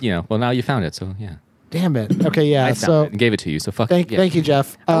 Well, now you found it, so yeah. Damn it. Okay, yeah. I So found it and gave it to you, so fuck thank you,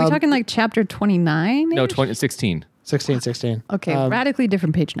 Jeff. Are we talking like chapter 29? No, 16. 16. Okay, radically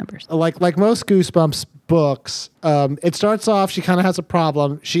different page numbers. Like most Goosebumps books, it starts off. She kind of has a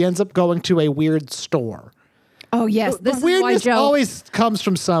problem. She ends up going to a weird store. Oh yes, The this is why weirdness Joe. always comes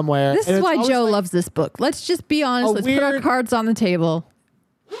from somewhere. This and is it's why always Joe like- loves this book. Let's just be honest. Let's put our weird- cards on the table.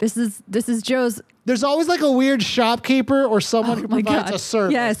 This is Joe's. There's always like a weird shopkeeper or someone who Oh my provides God. a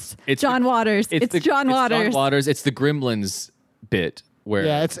service. Yes, It's John the- Waters. It's John Waters. John Waters. It's the Gremlins bit where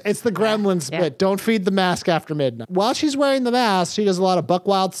Yeah, it's the Gremlins Yeah. bit. Don't feed the mask after midnight. While she's wearing the mask, she does a lot of buck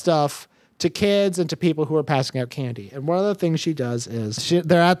wild stuff to kids and to people who are passing out candy. And one of the things she does is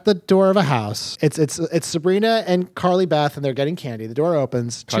they're at the door of a house. It's Sabrina and Carly Beth, and they're getting candy. The door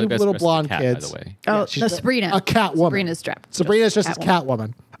opens. Carly Two Beth's little dressed as a blonde cat, kids. by the way. Oh, she's no, Sabrina. A cat woman. Sabrina's strapped. Sabrina's just as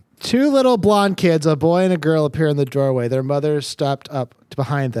Catwoman. Two little blonde kids, a boy and a girl, appear in the doorway. Their mother stepped up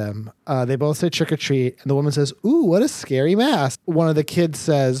behind them. They both say trick or treat, and the woman says, "Ooh, what a scary mask." One of the kids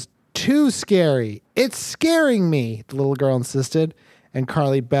says, "Too scary. It's scaring me," the little girl insisted, and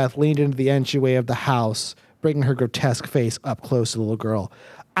Carly Beth leaned into the entryway of the house, bringing her grotesque face up close to the little girl.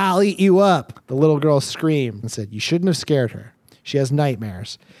 "I'll eat you up," the little girl screamed and said, "You shouldn't have scared her. She has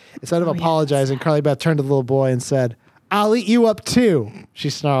nightmares." Instead of apologizing, Carly Beth turned to the little boy and said, "I'll eat you up too," she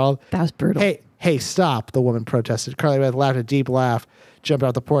snarled. That was brutal. Hey, stop, the woman protested. Carly Beth laughed a deep laugh, jumped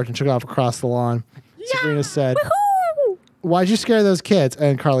out the porch, and took off across the lawn. Sabrina said, "Why'd you scare those kids?"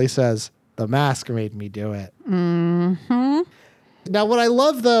 And Carly says, "The mask made me do it." Mm-hmm. Now, what I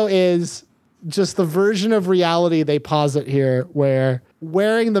love, though, is just the version of reality they posit here where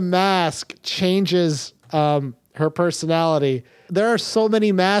wearing the mask changes her personality. There are so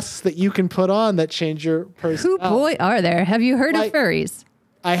many masks that you can put on that change your Who personality. boy are there? Have you heard Like- of furries?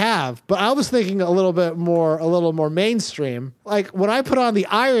 I have, but I was thinking a little more mainstream. Like when I put on the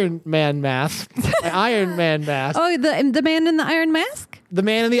Iron Man mask, the Iron Man mask, Oh, the man in the iron mask? the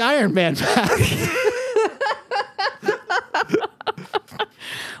man in the Iron Man mask.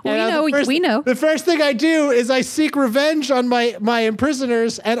 We know. The first thing I do is I seek revenge on my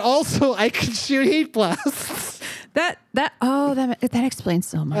imprisoners, and also I can shoot heat blasts. That explains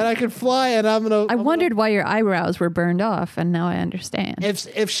so much. And I can fly, and I wondered why your eyebrows were burned off, and now I understand. If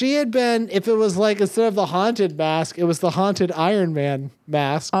it was like instead of the haunted mask, it was the haunted Iron Man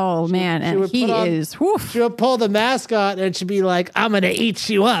mask. Oh man, and he is. Woof. She would pull the mask on, and she'd be like, "I'm gonna eat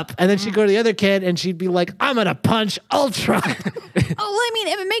you up," and then she'd go to the other kid, and she'd be like, "I'm gonna punch Ultron." I mean,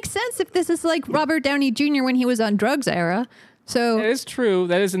 it makes sense if this is like Robert Downey Jr. when he was on drugs era. So That is true.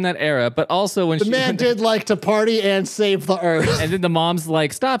 That is in that era. But also when The man did like to party and save the earth. And then the mom's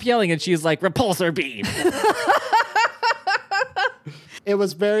like, stop yelling. And she's like, repulsor beam. It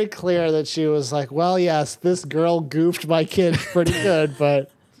was very clear that she was like, well, yes, this girl goofed my kids pretty good, but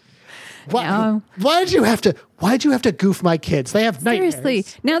why'd you have to goof my kids? They have nightmares. seriously,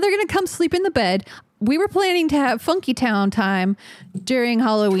 now they're gonna come sleep in the bed. We were planning to have Funky Town time during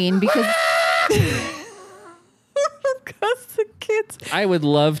Halloween because the kids. I would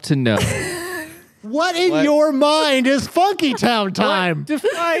love to know. What in your mind is Funky Town time?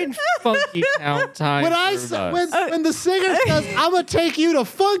 Define Funky Town time. When the singer says, I'm gonna take you to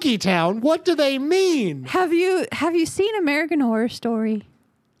Funky Town, what do they mean? Have you seen American Horror Story?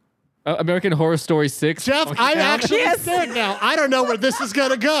 American Horror Story 6. Jeff, Funky I'm Town? actually scared now. I don't know where this is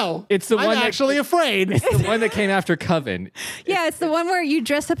gonna go. It's the I'm one actually afraid. It's the one that came after Coven. Yeah, it's the one where you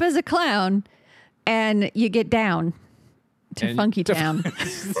dress up as a clown and you get down to And- Funky Town.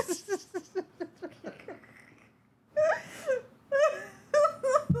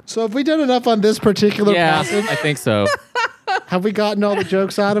 So have we done enough on this particular Yeah, passage? I think so. Have we gotten all the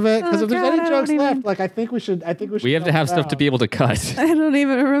jokes out of it? Because if there's God, any I jokes don't left, even- like I think we should. We have to have stuff to be able to cut. I don't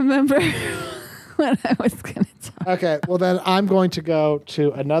even remember what I was going to talk. Okay, well then I'm going to go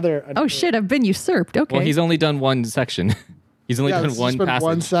to another. Oh shit, I've been usurped. Okay. Well, he's only done one section. He's only Yeah, done this one has been passage.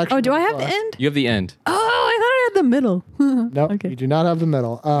 one section. Oh, do I have before. the end? You have the end. Oh, I thought I had the middle. No, Okay. you do not have the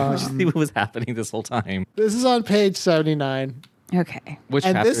middle. Just see what was happening this whole time. This is on page 79, Okay. Which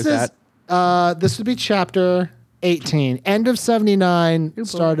and chapter this is is that? this would be chapter 18, end of 79, boy.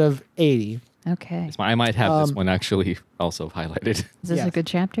 start of 80. Okay. I might have this one actually also highlighted. Is this yes. a good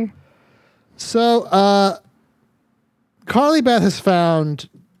chapter? So, Carly Beth has found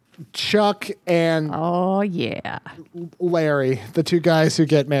Chuck and Oh yeah. Larry, the two guys who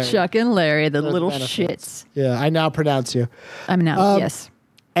get married. Chuck and Larry, the little benefits. shits. Yeah, I now pronounce you. I'm now. Yes.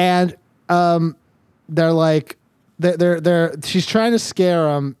 And they're like, she's trying to scare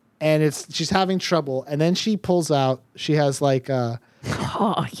them, and she's having trouble. And then she pulls out. She has like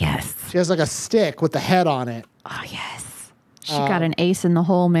Oh yes. she has like a stick with the head on it. Oh yes. She got an ace in the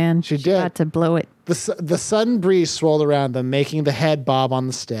hole, man. she did. Got to blow it. The sudden breeze swirled around them, making the head bob on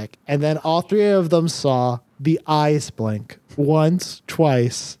the stick. And then all three of them saw the eyes blink. Once,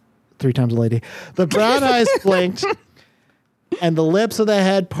 twice, 3 times a lady. The brown eyes blinked, and the lips of the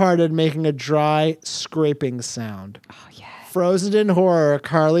head parted, making a dry, scraping sound. Oh yeah. Frozen in horror,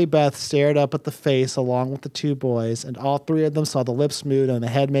 Carly Beth stared up at the face along with the two boys, and all three of them saw the lips move and the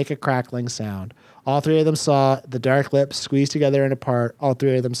head make a crackling sound. All three of them saw the dark lips squeeze together and apart. All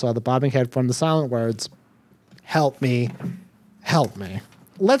three of them saw the bobbing head form the silent words, "Help me, help me."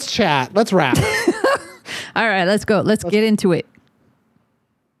 Let's chat. Let's rap. All right, let's go. Let's get into it.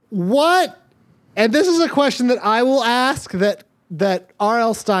 What? And this is a question that I will ask that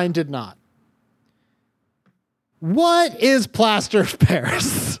R.L. Stine did not. What is plaster of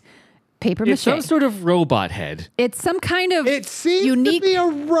Paris? Paper mache. It's some sort of robot head. It's some kind of It seems unique. to be a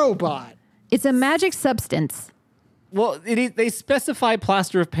robot. It's a magic substance. Well, they specify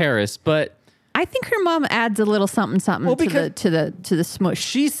plaster of Paris, but I think her mom adds a little something Well, to because- the smush.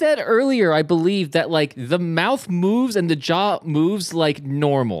 she said earlier, I believe, that like the mouth moves and the jaw moves like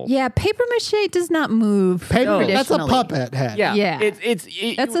normal. Yeah, paper mache does not move. Paper, that's a traditionally. puppet head. Yeah. Yeah. That's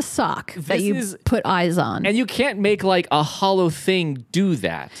you- a sock that this you is- put eyes on. And you can't make like a hollow thing do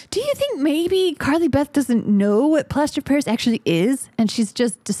that. Do you think maybe Carly Beth doesn't know what plaster of Paris actually is, and she's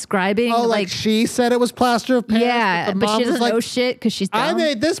just describing Oh, like she said it was plaster of Paris. yeah, the but mom she was doesn't like, know shit because she's dumb. I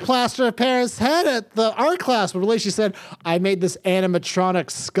made this plaster of Paris head at the art class. But really, she said, I made this animatronic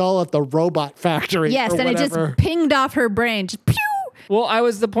skull at the robot factory. Yes, or and it whatever. just pinged off her brain. Just pew. Well,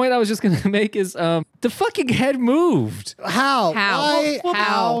 the point I was just gonna make is the fucking head moved. How? How? Why?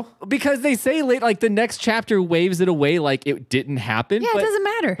 How? Because they say late, like the next chapter waves it away like it didn't happen. Yeah, it doesn't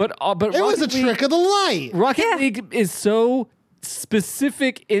matter. But It was a Rocket League- trick of the light. Rocket Yeah. League is so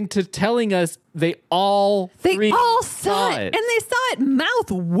specific into telling us they all They three all saw it, and they saw it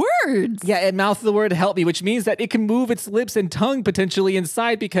mouth words. Yeah, it mouthed the word "help me," which means that it can move its lips and tongue potentially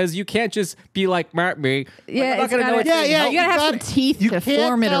inside because you can't just be like, "Mark me." Yeah, I'm not it's gonna know gotta- it's Yeah, saying yeah. help. You gotta have some teeth you to can't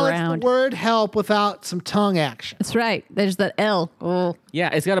form it tell it's around. the word help without some tongue action. That's right. There's that L. Oh, Yeah,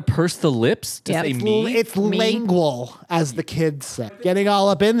 it's got to purse the lips to Yeah, say it's me. It's Me. lingual, as the kids say. Getting all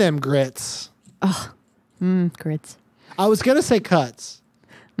up in them grits. grits. I was gonna say cuts,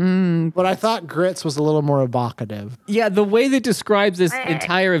 but I thought grits was a little more evocative. Yeah, the way that describes this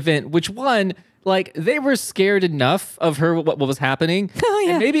entire event, which one, like, they were scared enough of her, what was happening. Oh,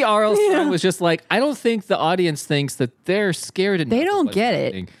 yeah. And maybe R.L. Stine Yeah. was just like, I don't think the audience thinks that they're scared enough. They of don't what's get it.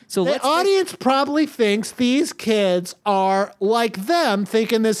 happening. So The let's audience probably thinks these kids are like them,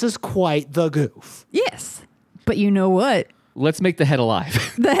 thinking this is quite the goof. Yes. But you know what? let's make the head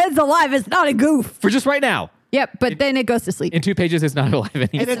alive. The head's alive. It's not a goof. For just right now. Yep. But then it goes to sleep. In 2 pages, it's not alive anymore.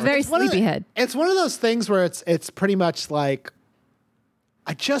 It's a very one of sleepy head. It's one of those things where it's pretty much like,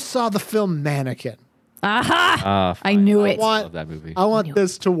 I just saw the film Mannequin. Aha! I knew it. want- love that movie. I want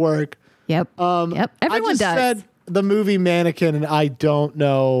this to work. Yep. Yep. I Everyone just does. said the movie Mannequin, and I don't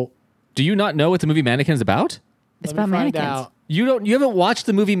know. Do you not know what the movie Mannequin's about? It's Let about me find mannequins. out. You haven't watched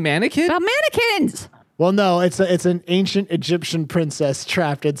the movie Mannequin? About mannequins. Well, no, it's an ancient Egyptian princess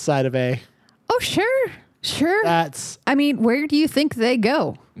trapped inside of a. Oh, sure. That's I mean, where do you think they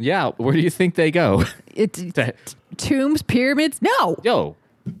go? Yeah, where do you think they go? It's tombs, pyramids? No. Yo,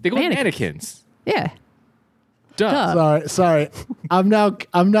 they go with Mannequins. mannequins. Yeah. Duh. sorry. I'm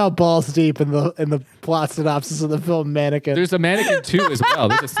now balls deep in the plot synopsis of the film Mannequin. There's a Mannequin 2 as well.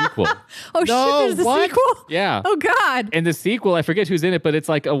 There's a sequel. Oh, No, shit, there's a what? sequel? Yeah. Oh, God. And the sequel, I forget who's in it, but it's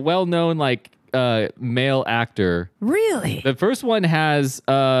like a well-known male actor. Really? The first one has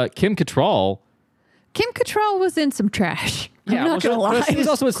Kim Cattrall. Kim Cattrall was in some trash. I'm Yeah, not well, going to lie. He was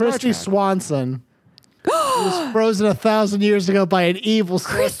also in Star Christy Trek. Swanson. He was frozen 1,000 years ago by an evil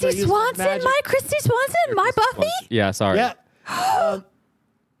sorcerer Christy using Swanson? magic. My Christy Swanson? My Buffy? Yeah, sorry. Yeah.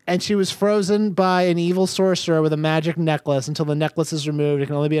 And she was frozen by an evil sorcerer with a magic necklace. Until the necklace is removed, it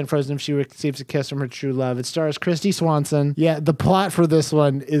can only be unfrozen if she receives a kiss from her true love. It stars Christy Swanson. Yeah, the plot for this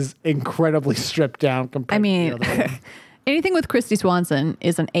one is incredibly stripped down compared I mean, to the other one. anything with Christy Swanson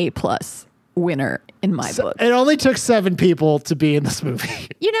is an A+ winner in my book. It only took 7 people to be in this movie.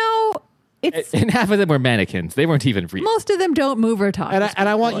 You know, it's And half of them were mannequins. They weren't even real. most of them don't move or talk. And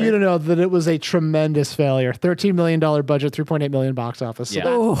I want you to know that it was a tremendous failure. $13 million budget, $3.8 million box office.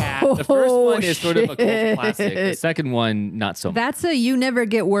 So Yeah. that's The first one is shit. sort of a cult classic. The second one, not so much. That's a you never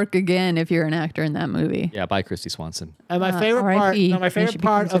get work again if you're an actor in that movie. Yeah, by Christy Swanson. And my favorite part, R.I.P. no, my When she favorite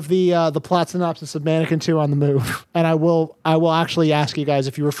part becomes of the plot synopsis of Mannequin 2 on the Move, and I will actually ask you guys,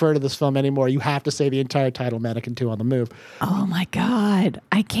 if you refer to this film anymore, you have to say the entire title, Mannequin 2 on the Move. Oh my God.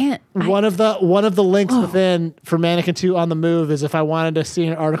 I can't. One of the links within for Mannequin 2 on the Move is if I wanted to see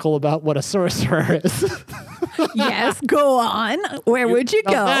an article about what a sorcerer is. Yes, go on. Where would you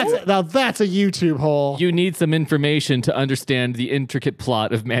go? Now that's a YouTube hole. You need some information to understand the intricate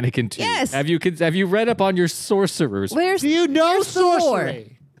plot of Mannequin 2. Yes. Have you read up on your sorcerers? Where's Do you know where's the lore?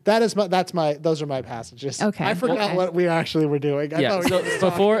 sorcery? Those are my passages. Okay. I forgot Okay. what we actually were doing. I Yeah. thought we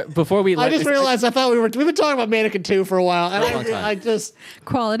were So before we I just realized I thought we've been talking about Mannequin 2 for a while, and long time. I just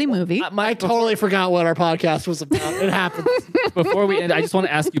Quality movie. I totally forgot what our podcast was about. It happened. before we end, I just want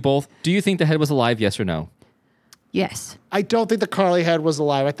to ask you both: do you think the head was alive? Yes or no? Yes. I don't think the Carly head was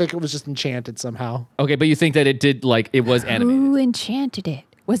alive. I think it was just enchanted somehow. Okay, but you think that it was animated? Who enchanted it?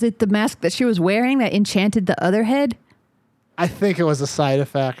 Was it the mask that she was wearing that enchanted the other head? I think it was a side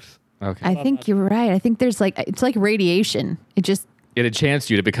effect. Okay. I think you're right. I think it's like radiation. It just, It had chanced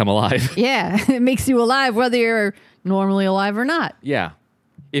you to become alive. yeah, it makes you alive whether you're normally alive or not. Yeah.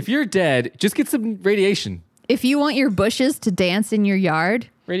 If you're dead, just get some radiation. If you want your bushes to dance in your yard,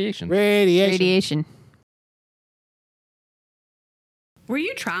 Radiation. radiation. Were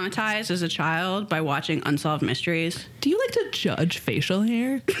you traumatized as a child by watching Unsolved Mysteries? Do you like to judge facial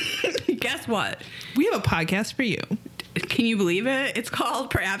hair? Guess what? We have a podcast for you. Can you believe it? It's called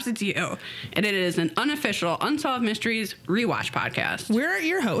Perhaps It's You, and it is an unofficial Unsolved Mysteries rewatch podcast. We're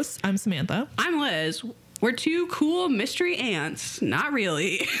your hosts. I'm Samantha. I'm Liz. We're two cool mystery ants, not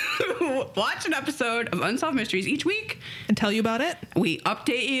really, who watch an episode of Unsolved Mysteries each week. And tell you about it. We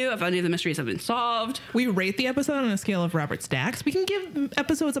update you if any of the mysteries have been solved. We rate the episode on a scale of Robert Stacks. We can give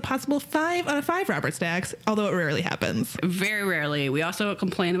episodes a possible 5 out of 5 Robert Stacks, although it rarely happens. Very rarely. We also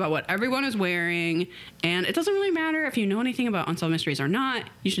complain about what everyone is wearing, and it doesn't really matter if you know anything about Unsolved Mysteries or not.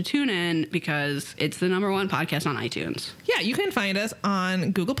 You should tune in because it's the #1 podcast on iTunes. Yeah, you can find us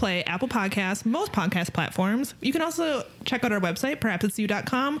on Google Play, Apple Podcasts, most podcast platforms, platforms. You can also check out our website,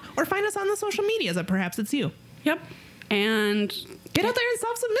 perhapsit'syou.com, or find us on the social medias at Perhaps It's You. Yep. And Get out there and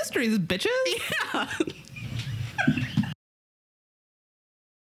solve some mysteries, bitches. yeah.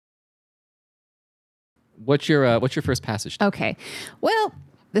 What's your first passage? Okay. Well,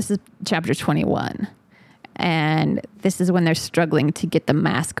 this is chapter 21. And this is when they're struggling to get the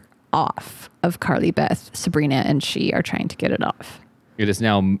mask off of Carly Beth. Sabrina and she are trying to get it off. It is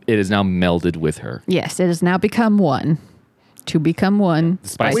now melded with her. Yes, it has now become one. To become one.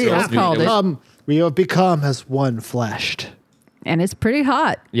 Spice Spice Girls Girls knew called it it. was- We have become as one fleshed. And it's pretty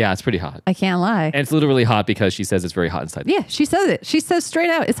hot. Yeah, it's pretty hot. I can't lie. And it's literally hot because she says it's very hot inside. Yeah, she says it. She says straight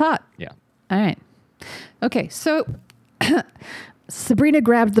out, it's hot. Yeah. All right. Okay, so Sabrina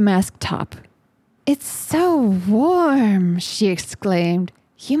grabbed the mask top. It's so warm, she exclaimed.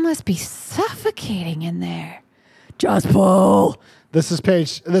 You must be suffocating in there. Just pull. This is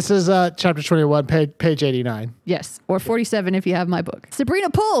chapter 21, page 89. Yes, or 47 if you have my book. Sabrina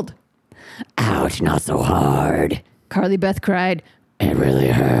pulled. Ouch, not so hard. Carly Beth cried. It really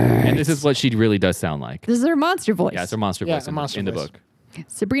hurts. And this is what she really does sound like. This is her monster voice. Yeah, it's her monster Yeah, voice a monster in the voice. book.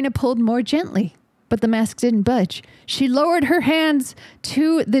 Sabrina pulled more gently, but the mask didn't budge. She lowered her hands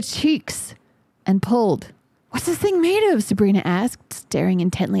to the cheeks and pulled. What's this thing made of? Sabrina asked, staring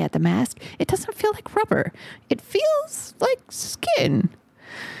intently at the mask. It doesn't feel like rubber. It feels like skin.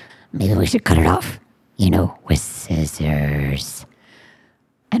 Maybe we should cut it off, with scissors.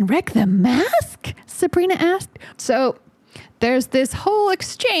 And wreck the mask? Sabrina asked. So there's this whole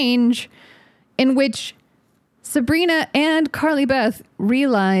exchange in which Sabrina and Carly Beth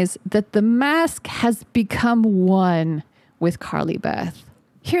realize that the mask has become one with Carly Beth.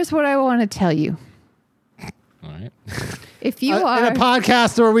 Here's what I want to tell you. All right. If you In are a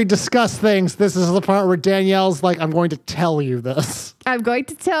podcast where we discuss things, this is the part where Danielle's like, I'm going to tell you this. I'm going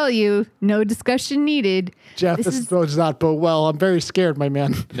to tell you, no discussion needed. Jeff, this does not bode well. I'm very scared, my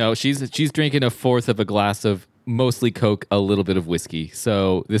man. No, she's drinking a fourth of a glass of mostly Coke, a little bit of whiskey.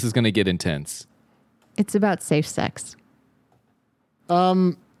 So this is going to get intense. It's about safe sex.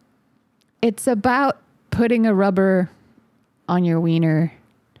 It's about putting a rubber on your wiener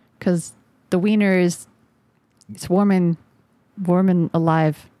because the wiener it's warm and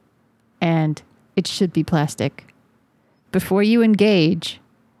alive, and it should be plastic. Before you engage,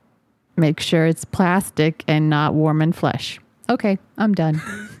 make sure it's plastic and not warm and flesh. Okay, I'm done.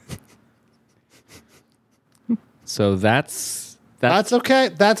 So that's That's okay.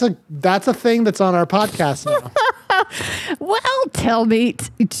 That's a thing that's on our podcast now. Well, tell me,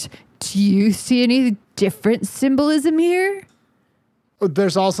 do you see any different symbolism here?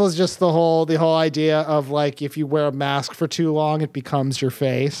 There's also just the whole idea of like if you wear a mask for too long, it becomes your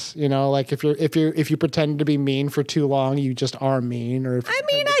face. Like if you pretend to be mean for too long, you just are mean. Or if you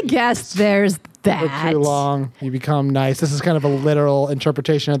I guess there's that. for too long, you become nice. This is kind of a literal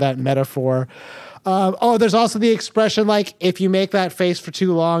interpretation of that metaphor. There's also the expression like if you make that face for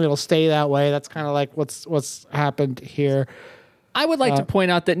too long, it'll stay that way. That's kind of like what's happened here. I would like to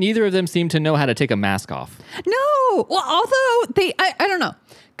point out that neither of them seem to know how to take a mask off. No. Well, although I don't know.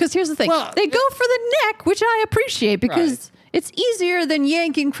 Because here's the thing. Well, they go for the neck, which I appreciate because Right. it's easier than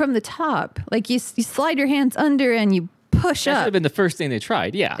yanking from the top. Like you slide your hands under and you push That should up. have been the first thing they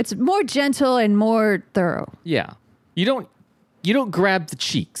tried. Yeah. It's more gentle and more thorough. Yeah. You don't grab the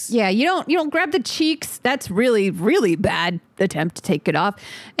cheeks. Yeah, you don't grab the cheeks. That's really, really bad attempt to take it off.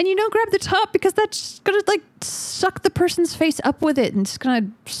 And you don't grab the top because that's gonna like suck the person's face up with it and it's gonna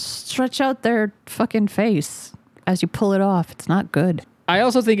stretch out their fucking face as you pull it off. It's not good. I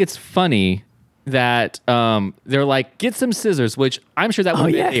also think it's funny that they're like, get some scissors, which I'm sure that would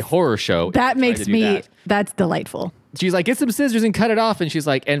be yes. a horror show. if That they tried makes to do me that. that's delightful. She's like, get some scissors and cut it off. And she's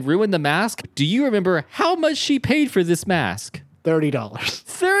like, and ruin the mask. Do you remember how much she paid for this mask? $30.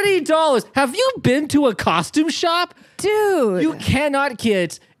 $30. Have you been to a costume shop? Dude. You cannot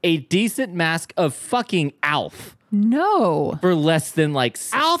get a decent mask of fucking Alf No. for less than like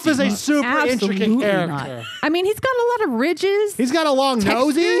Alf is a super intricate Absolutely character. not. I mean, he's got a lot of ridges. He's got a long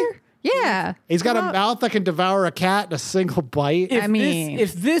nosy. texture. Yeah. He's got a mouth that can devour a cat in a single bite.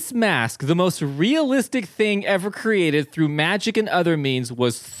 If this mask, the most realistic thing ever created through magic and other means,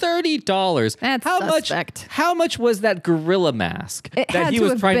 was $30, That's suspect. How much was that gorilla mask It that had he to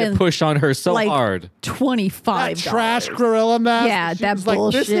was have trying been to push on her so like hard? $25. that trash gorilla mask. Yeah, She that was like,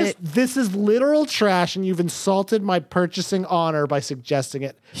 bullshit. This is literal trash, and you've insulted my purchasing honor by suggesting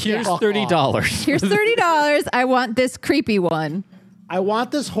it. Here's Fuck off. $30. Here's $30. I want this creepy one. I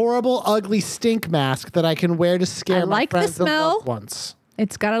want this horrible, ugly stink mask that I can wear to scare I my like the friends and smell. loved ones.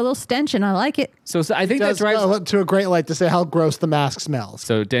 It's got a little stench, and I like it. So I think that Does drives. go to a great light to say how gross the mask smells.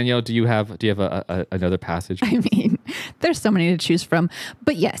 So Danielle, do you have another passage? I mean, there's so many to choose from.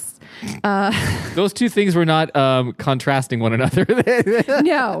 But yes, Those two things were not contrasting one another.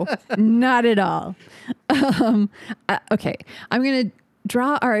 no, not at all. Okay, I'm going to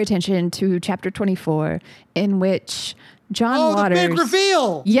draw our attention to chapter 24, in which John Oh, Waters, the big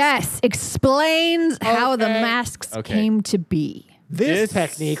reveal! yes, explains how the Okay. masks Okay. came to be. This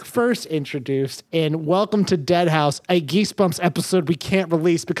technique first introduced in Welcome to Dead House, a Geesebumps episode we can't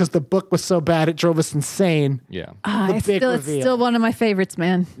release because the book was so bad it drove us insane. Yeah. It's big still, it's reveal. still one of my favorites,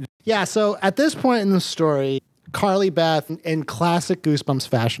 man. Yeah, so at this point in the story, Carly Beth, in classic Goosebumps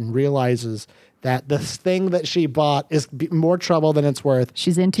fashion, realizes that this thing that she bought is more trouble than it's worth.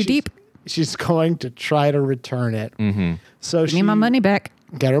 She's in too deep. She's going to try to return it. Mm-hmm. So Give me my money back.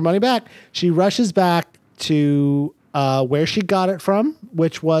 Get her money back. She rushes back to where she got it from,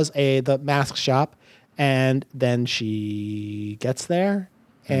 which was the mask shop, and then she gets there,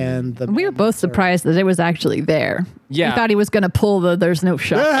 and We were both surprised that it was actually there. Yeah. We thought he was going to pull the "there's no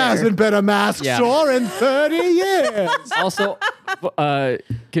shop." There there. hasn't been a mask Yeah. store in 30 years. Also, oh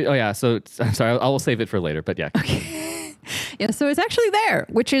yeah. So I'm sorry. I will save it for later. But yeah. Yeah, so it's actually there,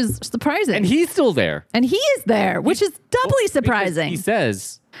 which is surprising. And he's still there. And he is there, which is doubly Because surprising. He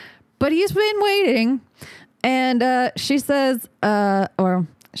says, But he's been waiting, and she says,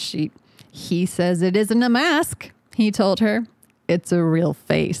 he says it isn't a mask. He told her it's a real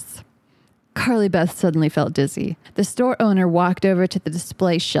face. Carly Beth suddenly felt dizzy. The store owner walked over to the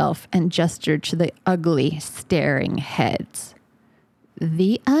display shelf and gestured to the ugly, staring heads.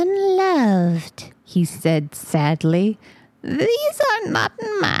 The unloved, he said sadly. These are not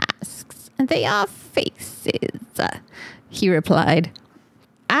masks. They are faces, he replied.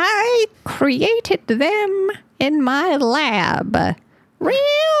 I created them in my lab.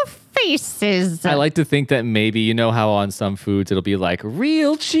 Real faces. I like to think that maybe, you know how on some foods it'll be like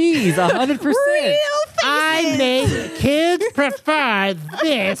real cheese, 100%. Real faces. I made kids prefer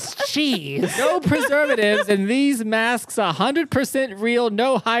this cheese. No preservatives, and these masks 100% real,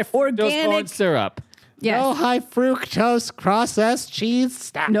 no high fructose Organic. corn syrup. Yes. No high fructose processed cheese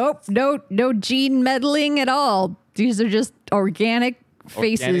stuff. Nope, no gene meddling at all. These are just organic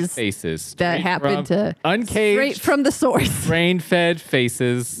faces, Organic faces that straight happen from to uncaged, straight from the source. grain-fed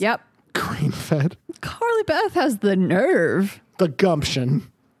faces. Yep. Grain fed. Carly Beth has the nerve, The gumption.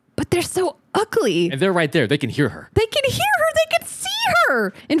 but they're so ugly. And they're right there. They can hear her. They can hear her. They can see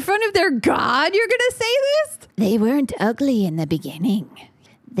her in front of their God. You're going to say this? They weren't ugly in the beginning.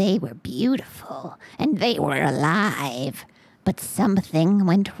 They were beautiful and they were alive. But something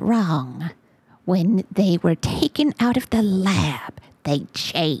went wrong. When they were taken out of the lab, they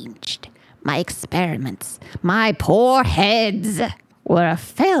changed. My experiments, my poor heads, were a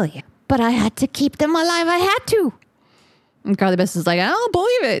failure. But I had to keep them alive. I had to. And Carly Beth is like, I don't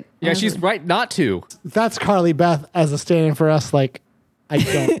believe it. Yeah, she's right not to. That's Carly Beth as a stand-in for us. Like, I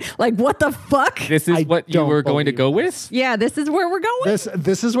don't. Like, what the fuck? This is I what you don't were going to believe go with? Yeah, this is where we're going.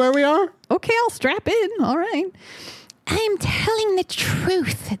 this is where we are? Okay, I'll strap in. All right. I'm telling the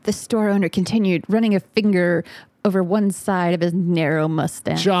truth. The store owner continued, running a finger over one side of his narrow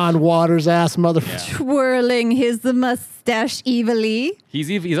mustache, John Waters ass motherfucker. twirling his mustache evilly.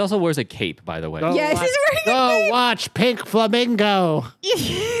 He also wears a cape, by the way. Yes, he's wearing a Go watch Pink Flamingo.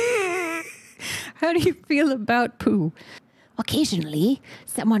 How do you feel about poo? Occasionally,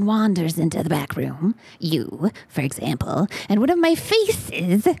 someone wanders into the back room, you, for example, and one of my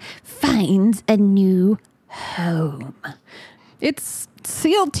faces finds a new home. It's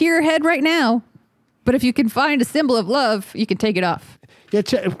sealed to your head right now. But if you can find a symbol of love, you can take it off. Yeah,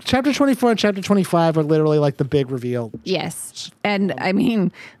 chapter 24 and chapter 25 are literally like the big reveal. Yes. And I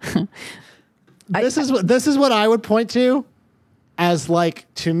mean, This is what I would point to as, like,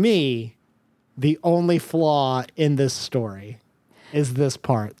 to me, the only flaw in this story is this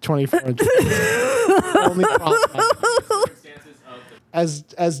part, 24 and 25. Only problem.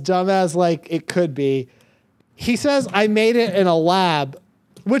 As dumb as, like, it could be. He says, I made it in a lab.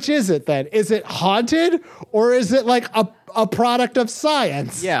 Which is it then? Is it haunted or is it like a product of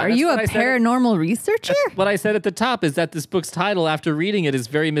science? Yeah. are that's you a what I said. paranormal researcher? What I said at the top is that this book's title, after reading it, is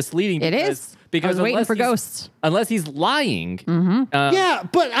very misleading. It is. I was waiting unless for he's- ghosts. Unless he's lying. Yeah,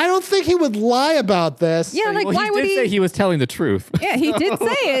 but I don't think he would lie about this. Yeah, like, Well, why he would did say he? he was telling the truth. Yeah, he did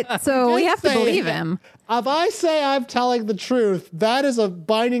say it. So we did have to say believe it. him. If I say I'm telling the truth, that is a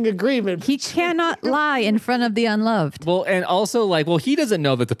binding agreement. He cannot lie in front of the unloved. Well, and also, he doesn't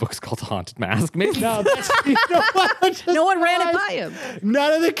know that the book's called Haunted Mask. Maybe No, that's, you know what? I just No one ran it realized by him.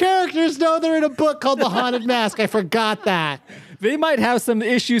 None of the characters know they're in a book called The Haunted Mask. I forgot that. They might have some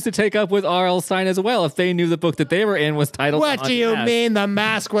issues to take up with R.L. Stine as well if they knew the book that they were in was titled What The do you Haunted Mask. mean the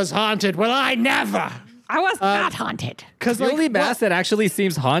mask was haunted? Well, I never. I was not haunted. Because The only mask that actually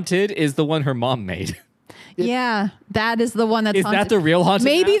seems haunted is the one her mom made. Yeah, that is the one that's Is haunted. that the real haunted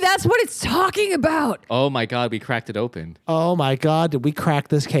Maybe mask? that's what it's talking about. Oh my God, we cracked it open. Oh my God, did we crack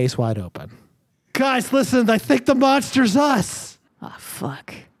this case wide open? Guys, listen, I think the monster's us. Oh,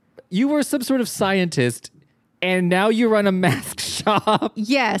 fuck. You were some sort of scientist, and now you run a mask shop.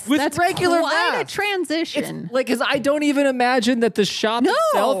 Yes, With that's regular quite masks. a transition. Like, because I don't even imagine that the shop No.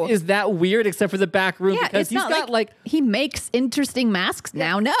 itself is that weird, except for the back room. Yeah, because it's he's not got like he makes interesting masks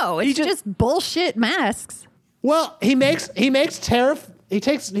now. No, it's just- just bullshit masks. Well, he makes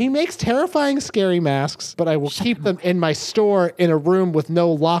terrifying, scary masks, but I will keep them in my store in a room with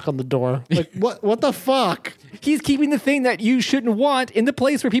no lock on the door. Like, what the fuck? he's keeping the thing that you shouldn't want in the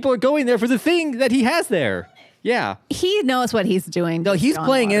place where people are going there for the thing that he has there. Yeah. He knows what he's doing. No, he's John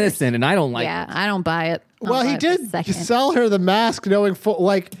playing Waters. innocent, and I don't like Yeah, I don't buy it. I don't Well, buy he it for a did second. sell her the mask knowing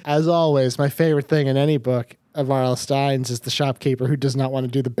like, as always, my favorite thing in any book of R.L. Stine's is the shopkeeper who does not want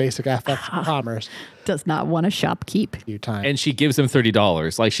to do the basic ethics of commerce. Does not want to shopkeep. Few times. And she gives him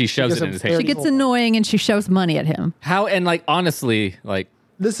 $30. Like, she shoves gives it in him his 30. hand. She gets annoying and she shoves money at him. How, and like, honestly, like,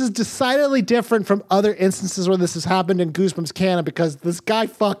 This is decidedly different from other instances where this has happened in Goosebumps canon because this guy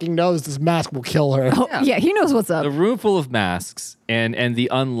fucking knows this mask will kill her. Oh, yeah, he knows what's up. the room full of masks and the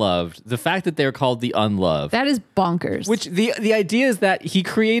unloved, the fact that they're called the unloved. That is bonkers. Which the idea is that he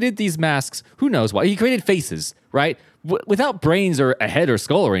created these masks. Who knows why? He created faces, right? Without brains or a head or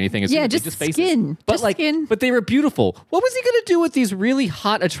skull or anything. It's Yeah, really just faces. skin. But Just like, skin. but they were beautiful. What was he gonna do with these really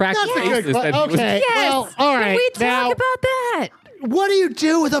hot, attractive That's a good faces? que- that he was- okay. yes. Well, all right. Can we now, talk about that? what do you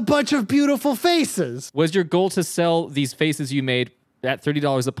do with a bunch of beautiful faces? Was your goal to sell these faces you made at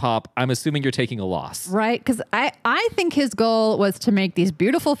 $30 a pop? I'm assuming you're taking a loss. Right? Because I think his goal was to make these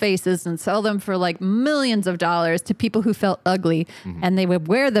beautiful faces and sell them for like millions of dollars to people who felt ugly, and they would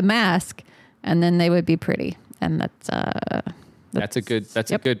wear the mask, and then they would be pretty. And That's a good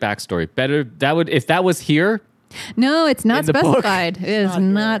backstory. Better that would if that was here. no, it's not In the book. specified. It is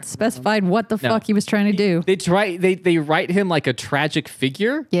not specified what the fuck he was trying to do. They write him like a tragic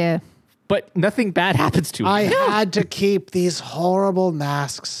figure, Yeah. but nothing bad happens to him. I had to keep these horrible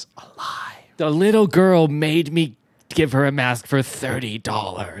masks alive. The little girl made me give her a mask for $30.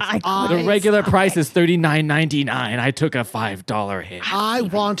 The regular price is $39.99. I took a $5 hit. I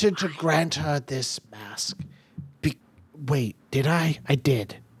wanted to grant her this mask. Wait, did I? I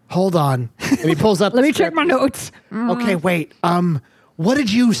did. Hold on. And he pulls up. Let me check my notes. Okay, wait. What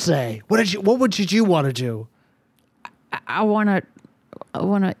did you say? What did you want to do? I wanna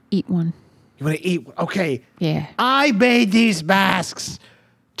eat one. You want to eat? Okay. Yeah. I made these masks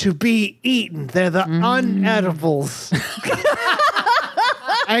to be eaten. They're the unedibles.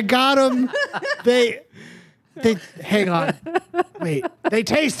 I got them. They hang on. Wait. They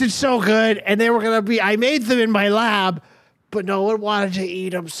tasted so good, and they were gonna be. I made them in my lab, but no one wanted to eat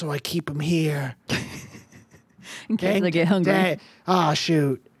them, so I keep them here. In case I get hungry. Oh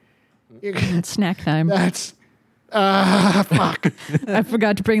shoot. It's snack time. That's fuck. I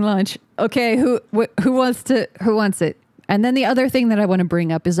forgot to bring lunch. Okay, who wants it? And then the other thing that I want to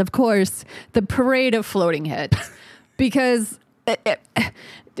bring up is, of course, the parade of floating heads, because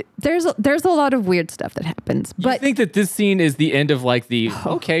there's a lot of weird stuff that happens. I But think that this scene is the end of like the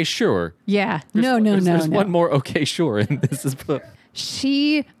okay, sure. yeah, There's one more okay, sure, and this is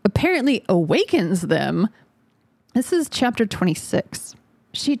She apparently awakens them. This is chapter 26.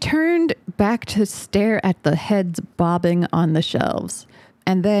 She turned back to stare at the heads bobbing on the shelves.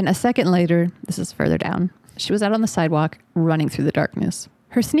 And then a second later, this is further down, she was out on the sidewalk running through the darkness.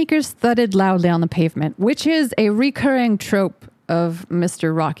 Her sneakers thudded loudly on the pavement, which is a recurring trope of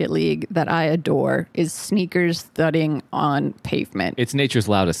Mr. Rocket League that I adore, is sneakers thudding on pavement. It's nature's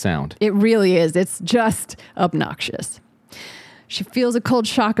loudest sound. It really is. It's just obnoxious. She feels a cold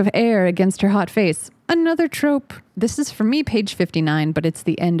shock of air against her hot face. Another trope. This is for me, page 59, but it's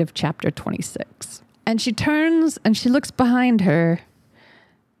the end of chapter 26. And she turns and she looks behind her.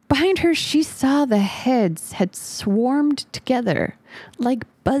 Behind her, she saw the heads had swarmed together. Like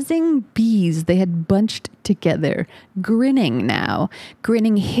buzzing bees, they had bunched together, grinning now,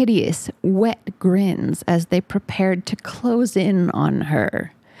 grinning hideous, wet grins as they prepared to close in on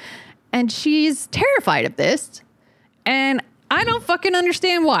her. And she's terrified of this. And I don't fucking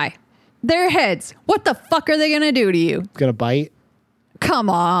understand why. Their heads. What the fuck are they going to do to you? Gonna bite. Come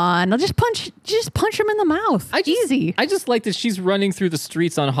on. I'll just punch them in the mouth. Easy. I just like that she's running through the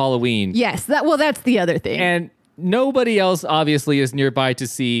streets on Halloween. Yes, that's the other thing. And nobody else obviously is nearby to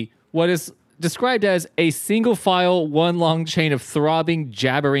see what is described as a single file, one long chain of throbbing,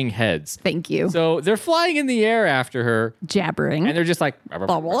 jabbering heads. Thank you. So they're flying in the air after her, Jabbering. and they're just like, Are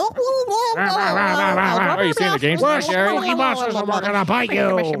are you seeing the game tonight, Jerry? Spooky monsters are gonna bite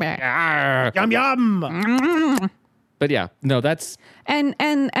you. Yum yum. But yeah, no, that's and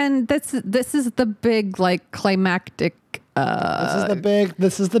this is the big like climactic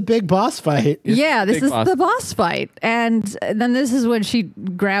This is the big boss fight. yeah, this big is boss. the boss fight. And then this is when she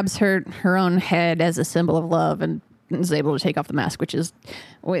grabs her own head as a symbol of love and is able to take off the mask, which is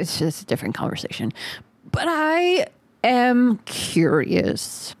just a different conversation. But I am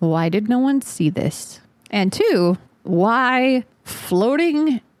curious. Why did no one see this? And two, why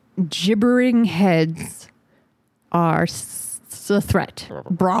floating, gibbering heads are a threat?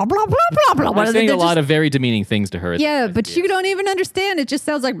 Blah, blah, blah, blah, blah. I'm saying a lot of very demeaning things to her. Yeah, but you don't even understand. It just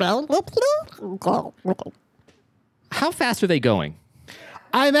sounds like blah, blah, blah, blah. How fast are they going?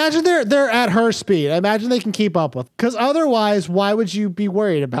 I imagine they're at her speed. I imagine they can keep up with. Because otherwise, why would you be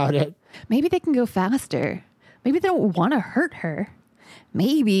worried about it? Maybe they can go faster. Maybe they don't want to hurt her.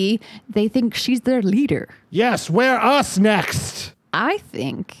 Maybe they think she's their leader. Yes, wear us next. I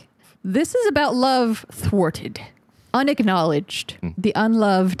think this is about love thwarted, unacknowledged, the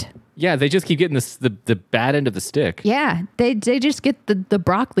unloved. Yeah, they just keep getting the bad end of the stick. Yeah, they just get the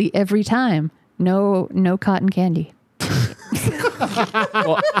broccoli every time. No cotton candy.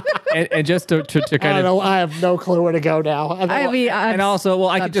 Well, and just to I kind don't of, know. I have no clue where to go now. and also, well,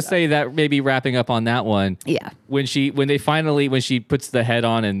 I could just say that maybe wrapping up on that one. Yeah. When she puts the head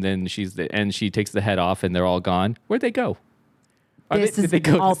on and then she takes the head off and they're all gone. Where'd they go? This is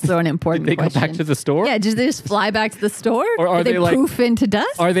also an important Did they question. go back to the store? Yeah, did they just fly back to the store? Or are Did they like- poof into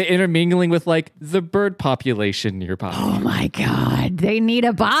dust? Are they intermingling with like the bird population nearby? Oh my God, they need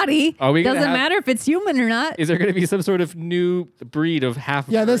a body. Are we gonna Doesn't have- matter if it's human or not. Is there going to be some sort of new breed of half?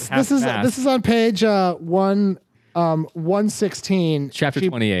 Yeah, this is on page 116. chapter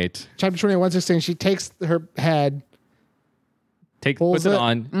 28. Chapter 28, 116. She takes her head, Puts it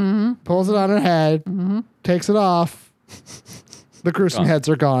on. pulls it on her head, takes it off. The gruesome Gone. heads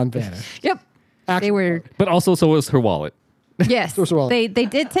are gone, vanished. Yep. Actual- They were, But also, so was her wallet. yes. First of all- They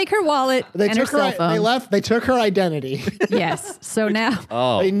did take her wallet They and her took her. cell phone. They left. They took her identity. Yes. So now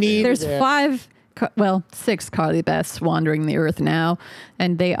Oh, They need. there's it. 6 Carly Beths wandering the earth now,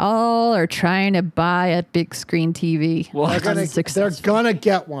 and they all are trying to buy a big screen TV. Well, They're gonna Unsuccessful.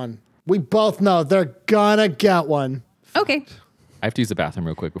 get one. We both know they're gonna get one. Okay. I have to use the bathroom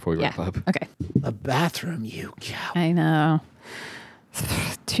real quick before we Yeah. wrap up. Okay. The bathroom, you cow. I know.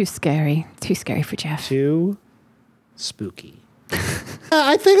 Too scary. Too scary for Jeff. Too spooky.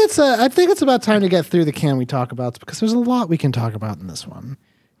 I think it's about time to get through the Can We Talk Abouts because there's a lot we can talk about in this one.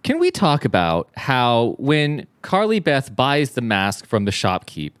 Can we talk about how when Carly Beth buys the mask from the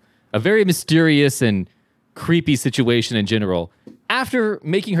shopkeep, a very mysterious and creepy situation in general, after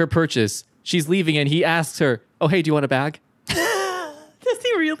making her purchase, she's leaving and he asks her, "Oh, hey, do you want a bag?" Does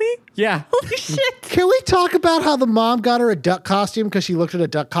he really? Yeah. Holy shit. Can we talk about how the mom got her a duck costume because she looked at a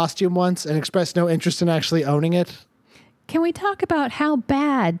duck costume once and expressed no interest in actually owning it? Can we talk about how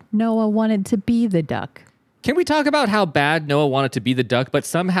bad Noah wanted to be the duck? Can we talk about how bad Noah wanted to be the duck, but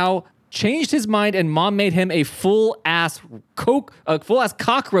somehow changed his mind and mom made him a full-ass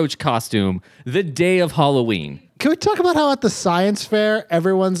cockroach costume the day of Halloween? Can we talk about how at the science fair,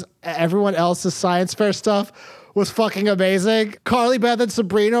 everyone else's science fair stuff was fucking amazing? Carly Beth and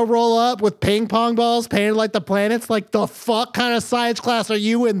Sabrina roll up with ping pong balls painted like the planets. Like, the fuck kind of science class are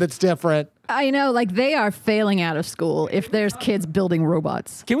you in that's different? I know, like they are failing out of school if there's kids building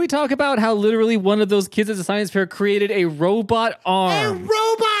robots. Can we talk about how literally one of those kids at the science fair created a robot A arm?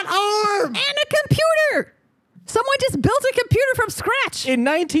 robot arm! And a computer! Someone just built a computer from scratch In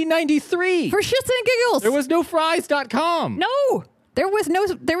 1993. for shits and giggles. There was no fries.com. no. There was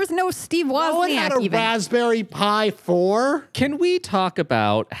no Steve No one had Wozniak a even. Raspberry Pi 4. Can we talk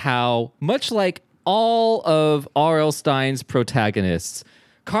about how, much like all of R.L. Stine's protagonists,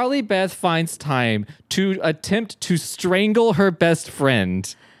 Carly Beth finds time to attempt to strangle her best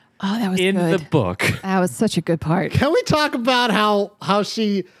friend Oh, that was in good. the book? That was such a good part. Can we talk about how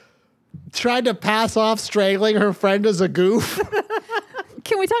she tried to pass off strangling her friend as a goof?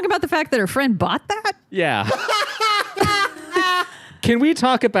 Can we talk about the fact that her friend bought that? Yeah. Can we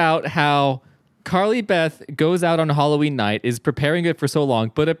talk about how Carly Beth goes out on Halloween night, is preparing it for so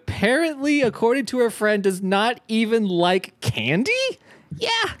long, but apparently, according to her friend, does not even like candy? Yeah.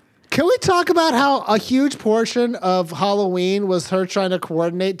 Can we talk about how a huge portion of Halloween was her trying to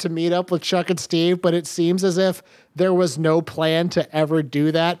coordinate to meet up with Chuck and Steve, but it seems as if there was no plan to ever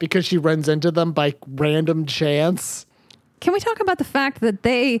do that because she runs into them by random chance? Can we talk about the fact that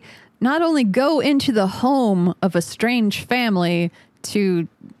they not only go into the home of a strange family to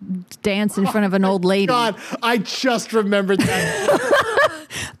dance in front of an old lady, God, I just remembered that.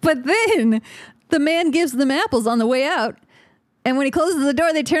 but then the man gives them apples on the way out. And when he closes the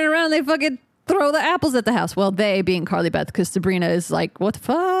door, they turn around and they fucking throw the apples at the house. Well, they being Carly Beth, because Sabrina is like, what the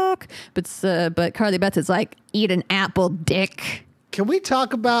fuck? But Carly Beth is like, eat an apple, dick. Can we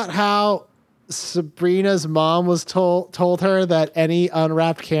talk about how Sabrina's mom was told her that any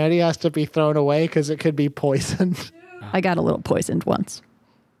unwrapped candy has to be thrown away because it could be poisoned? I got a little poisoned once.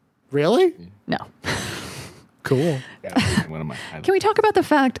 Really? No. Cool. Yeah, one of my. Can we talk about the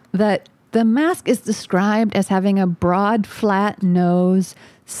fact that the mask is described as having a broad, flat nose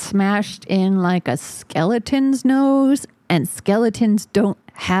smashed in like a skeleton's nose, and skeletons don't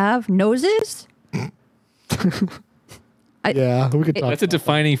have noses? Yeah, we could talk. That's a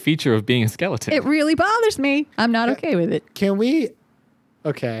defining feature of being a skeleton. It really bothers me. I'm not okay with it. Can we?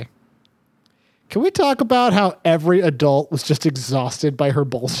 Okay. Can we talk about how every adult was just exhausted by her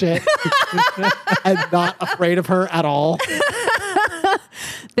bullshit and not afraid of her at all?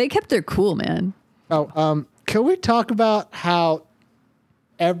 They kept their cool, man. Can we talk about how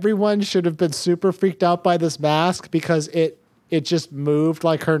everyone should have been super freaked out by this mask because it just moved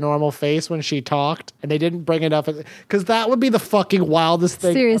like her normal face when she talked, and they didn't bring it up because that would be the fucking wildest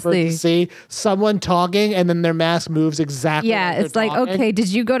thing Seriously. ever to see. Someone talking and then their mask moves exactly. Yeah, like it's they're like, talking. okay, did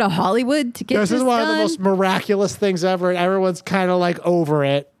you go to Hollywood to get This this is one of done? the most miraculous things ever, and everyone's kind of like over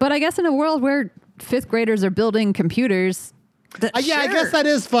it. But I guess in a world where fifth graders are building computers, Yeah, I guess that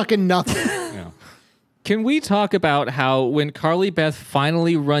is fucking nothing. Yeah. Can we talk about how when Carly Beth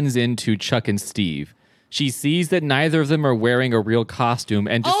finally runs into Chuck and Steve, she sees that neither of them are wearing a real costume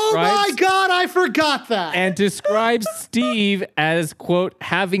and describes, Oh my God, I forgot that. and describes Steve as, quote,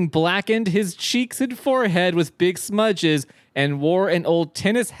 having blackened his cheeks and forehead with big smudges and wore an old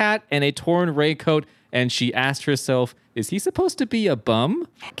tennis hat and a torn raincoat. And she asked herself, is he supposed to be a bum?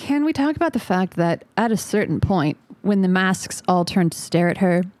 Can we talk about the fact that at a certain point, when the masks all turn to stare at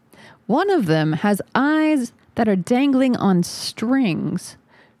her, one of them has eyes that are dangling on strings,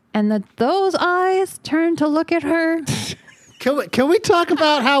 and that those eyes turn to look at her? Can we talk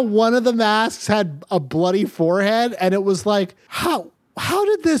about how one of the masks had a bloody forehead, and it was like, how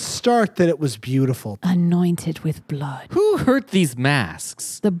did this start that it was beautiful? Anointed with blood. Who hurt these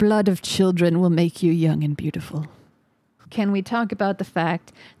masks? The blood of children will make you young and beautiful. Can we talk about the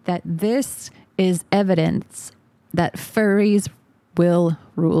fact that this is evidence that furries will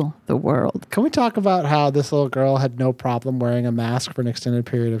rule the world? Can we talk about how this little girl had no problem wearing a mask for an extended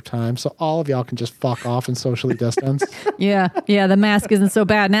period of time, so all of y'all can just fuck off and socially distance? Yeah, the mask isn't so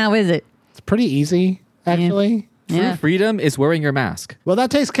bad now, is it? It's pretty easy, actually. Yeah. True freedom is wearing your mask. Well,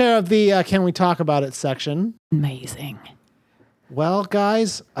 that takes care of the Can We Talk About It section. Amazing. Well,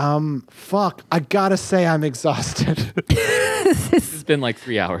 guys, fuck. I gotta say I'm exhausted. It's been like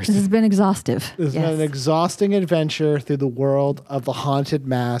 3 hours. This has been exhaustive. It's been an exhausting adventure through the world of The Haunted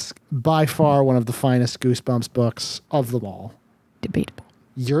Mask. By far one of the finest Goosebumps books of them all. Debatable.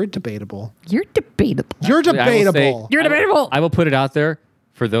 You're debatable. You're debatable. You're I will say- debatable. You're debatable. I will put it out there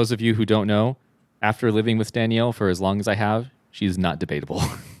for those of you who don't know. After living with Danielle for as long as I have, she's not debatable.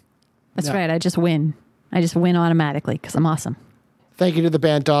 That's Yeah. right. I just win. I just win automatically because I'm awesome. Thank you to the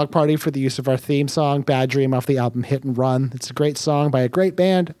band Dog Party for the use of our theme song, Bad Dream, off the album Hit and Run. It's a great song by a great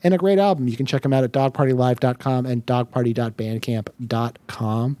band and a great album. You can check them out at dogpartylive.com and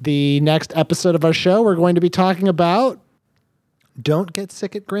dogparty.bandcamp.com. The next episode of our show, we're going to be talking about Don't Get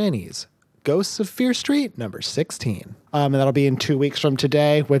Sick at Granny's, Ghosts of Fear Street, number 16. And that'll be in 2 weeks from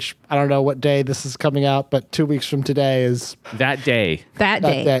today, which I don't know what day this is coming out, but 2 weeks from today is That day. That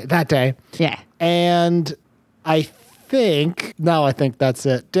day. that day. Yeah. And I think that's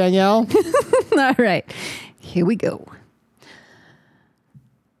it. Danielle? All right. Here we go.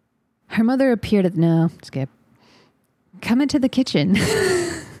 Her mother appeared at skip. Come into the kitchen.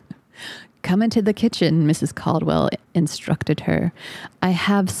 Come into the kitchen, Mrs. Caldwell instructed her. I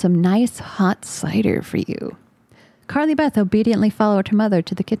have some nice hot cider for you. Carly Beth obediently followed her mother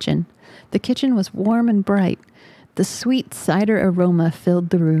to the kitchen. The kitchen was warm and bright. The sweet cider aroma filled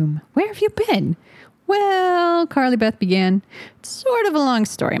the room. Where have you been? Well, Carly Beth began. It's sort of a long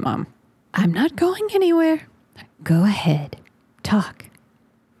story, Mom. I'm not going anywhere. Go ahead. Talk.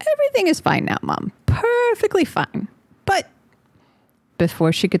 Everything is fine now, Mom. Perfectly fine. But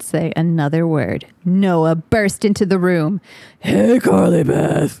before she could say another word, Noah burst into the room. Hey, Carly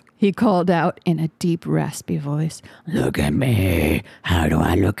Beth, he called out in a deep, raspy voice. Look at me. How do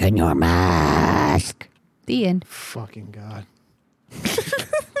I look in your mask? The end. Fucking God.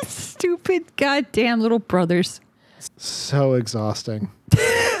 Stupid, goddamn little brothers. So exhausting.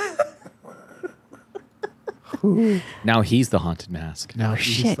 Now he's the haunted mask. Now he's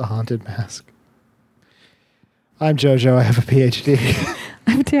shit. the haunted mask. I'm JoJo. I have a PhD.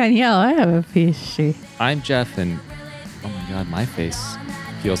 I'm Danielle. I have a PhD. I'm Jeff, and oh my god, my face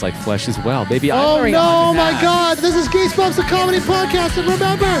feels like flesh as well. Baby, I'm Oh wearing a no, haunted my mask. God! This is Geesebumps, the comedy podcast, and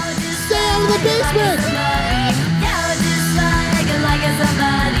remember, stay out of the basement!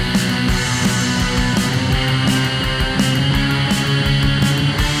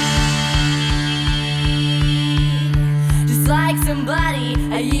 Just like somebody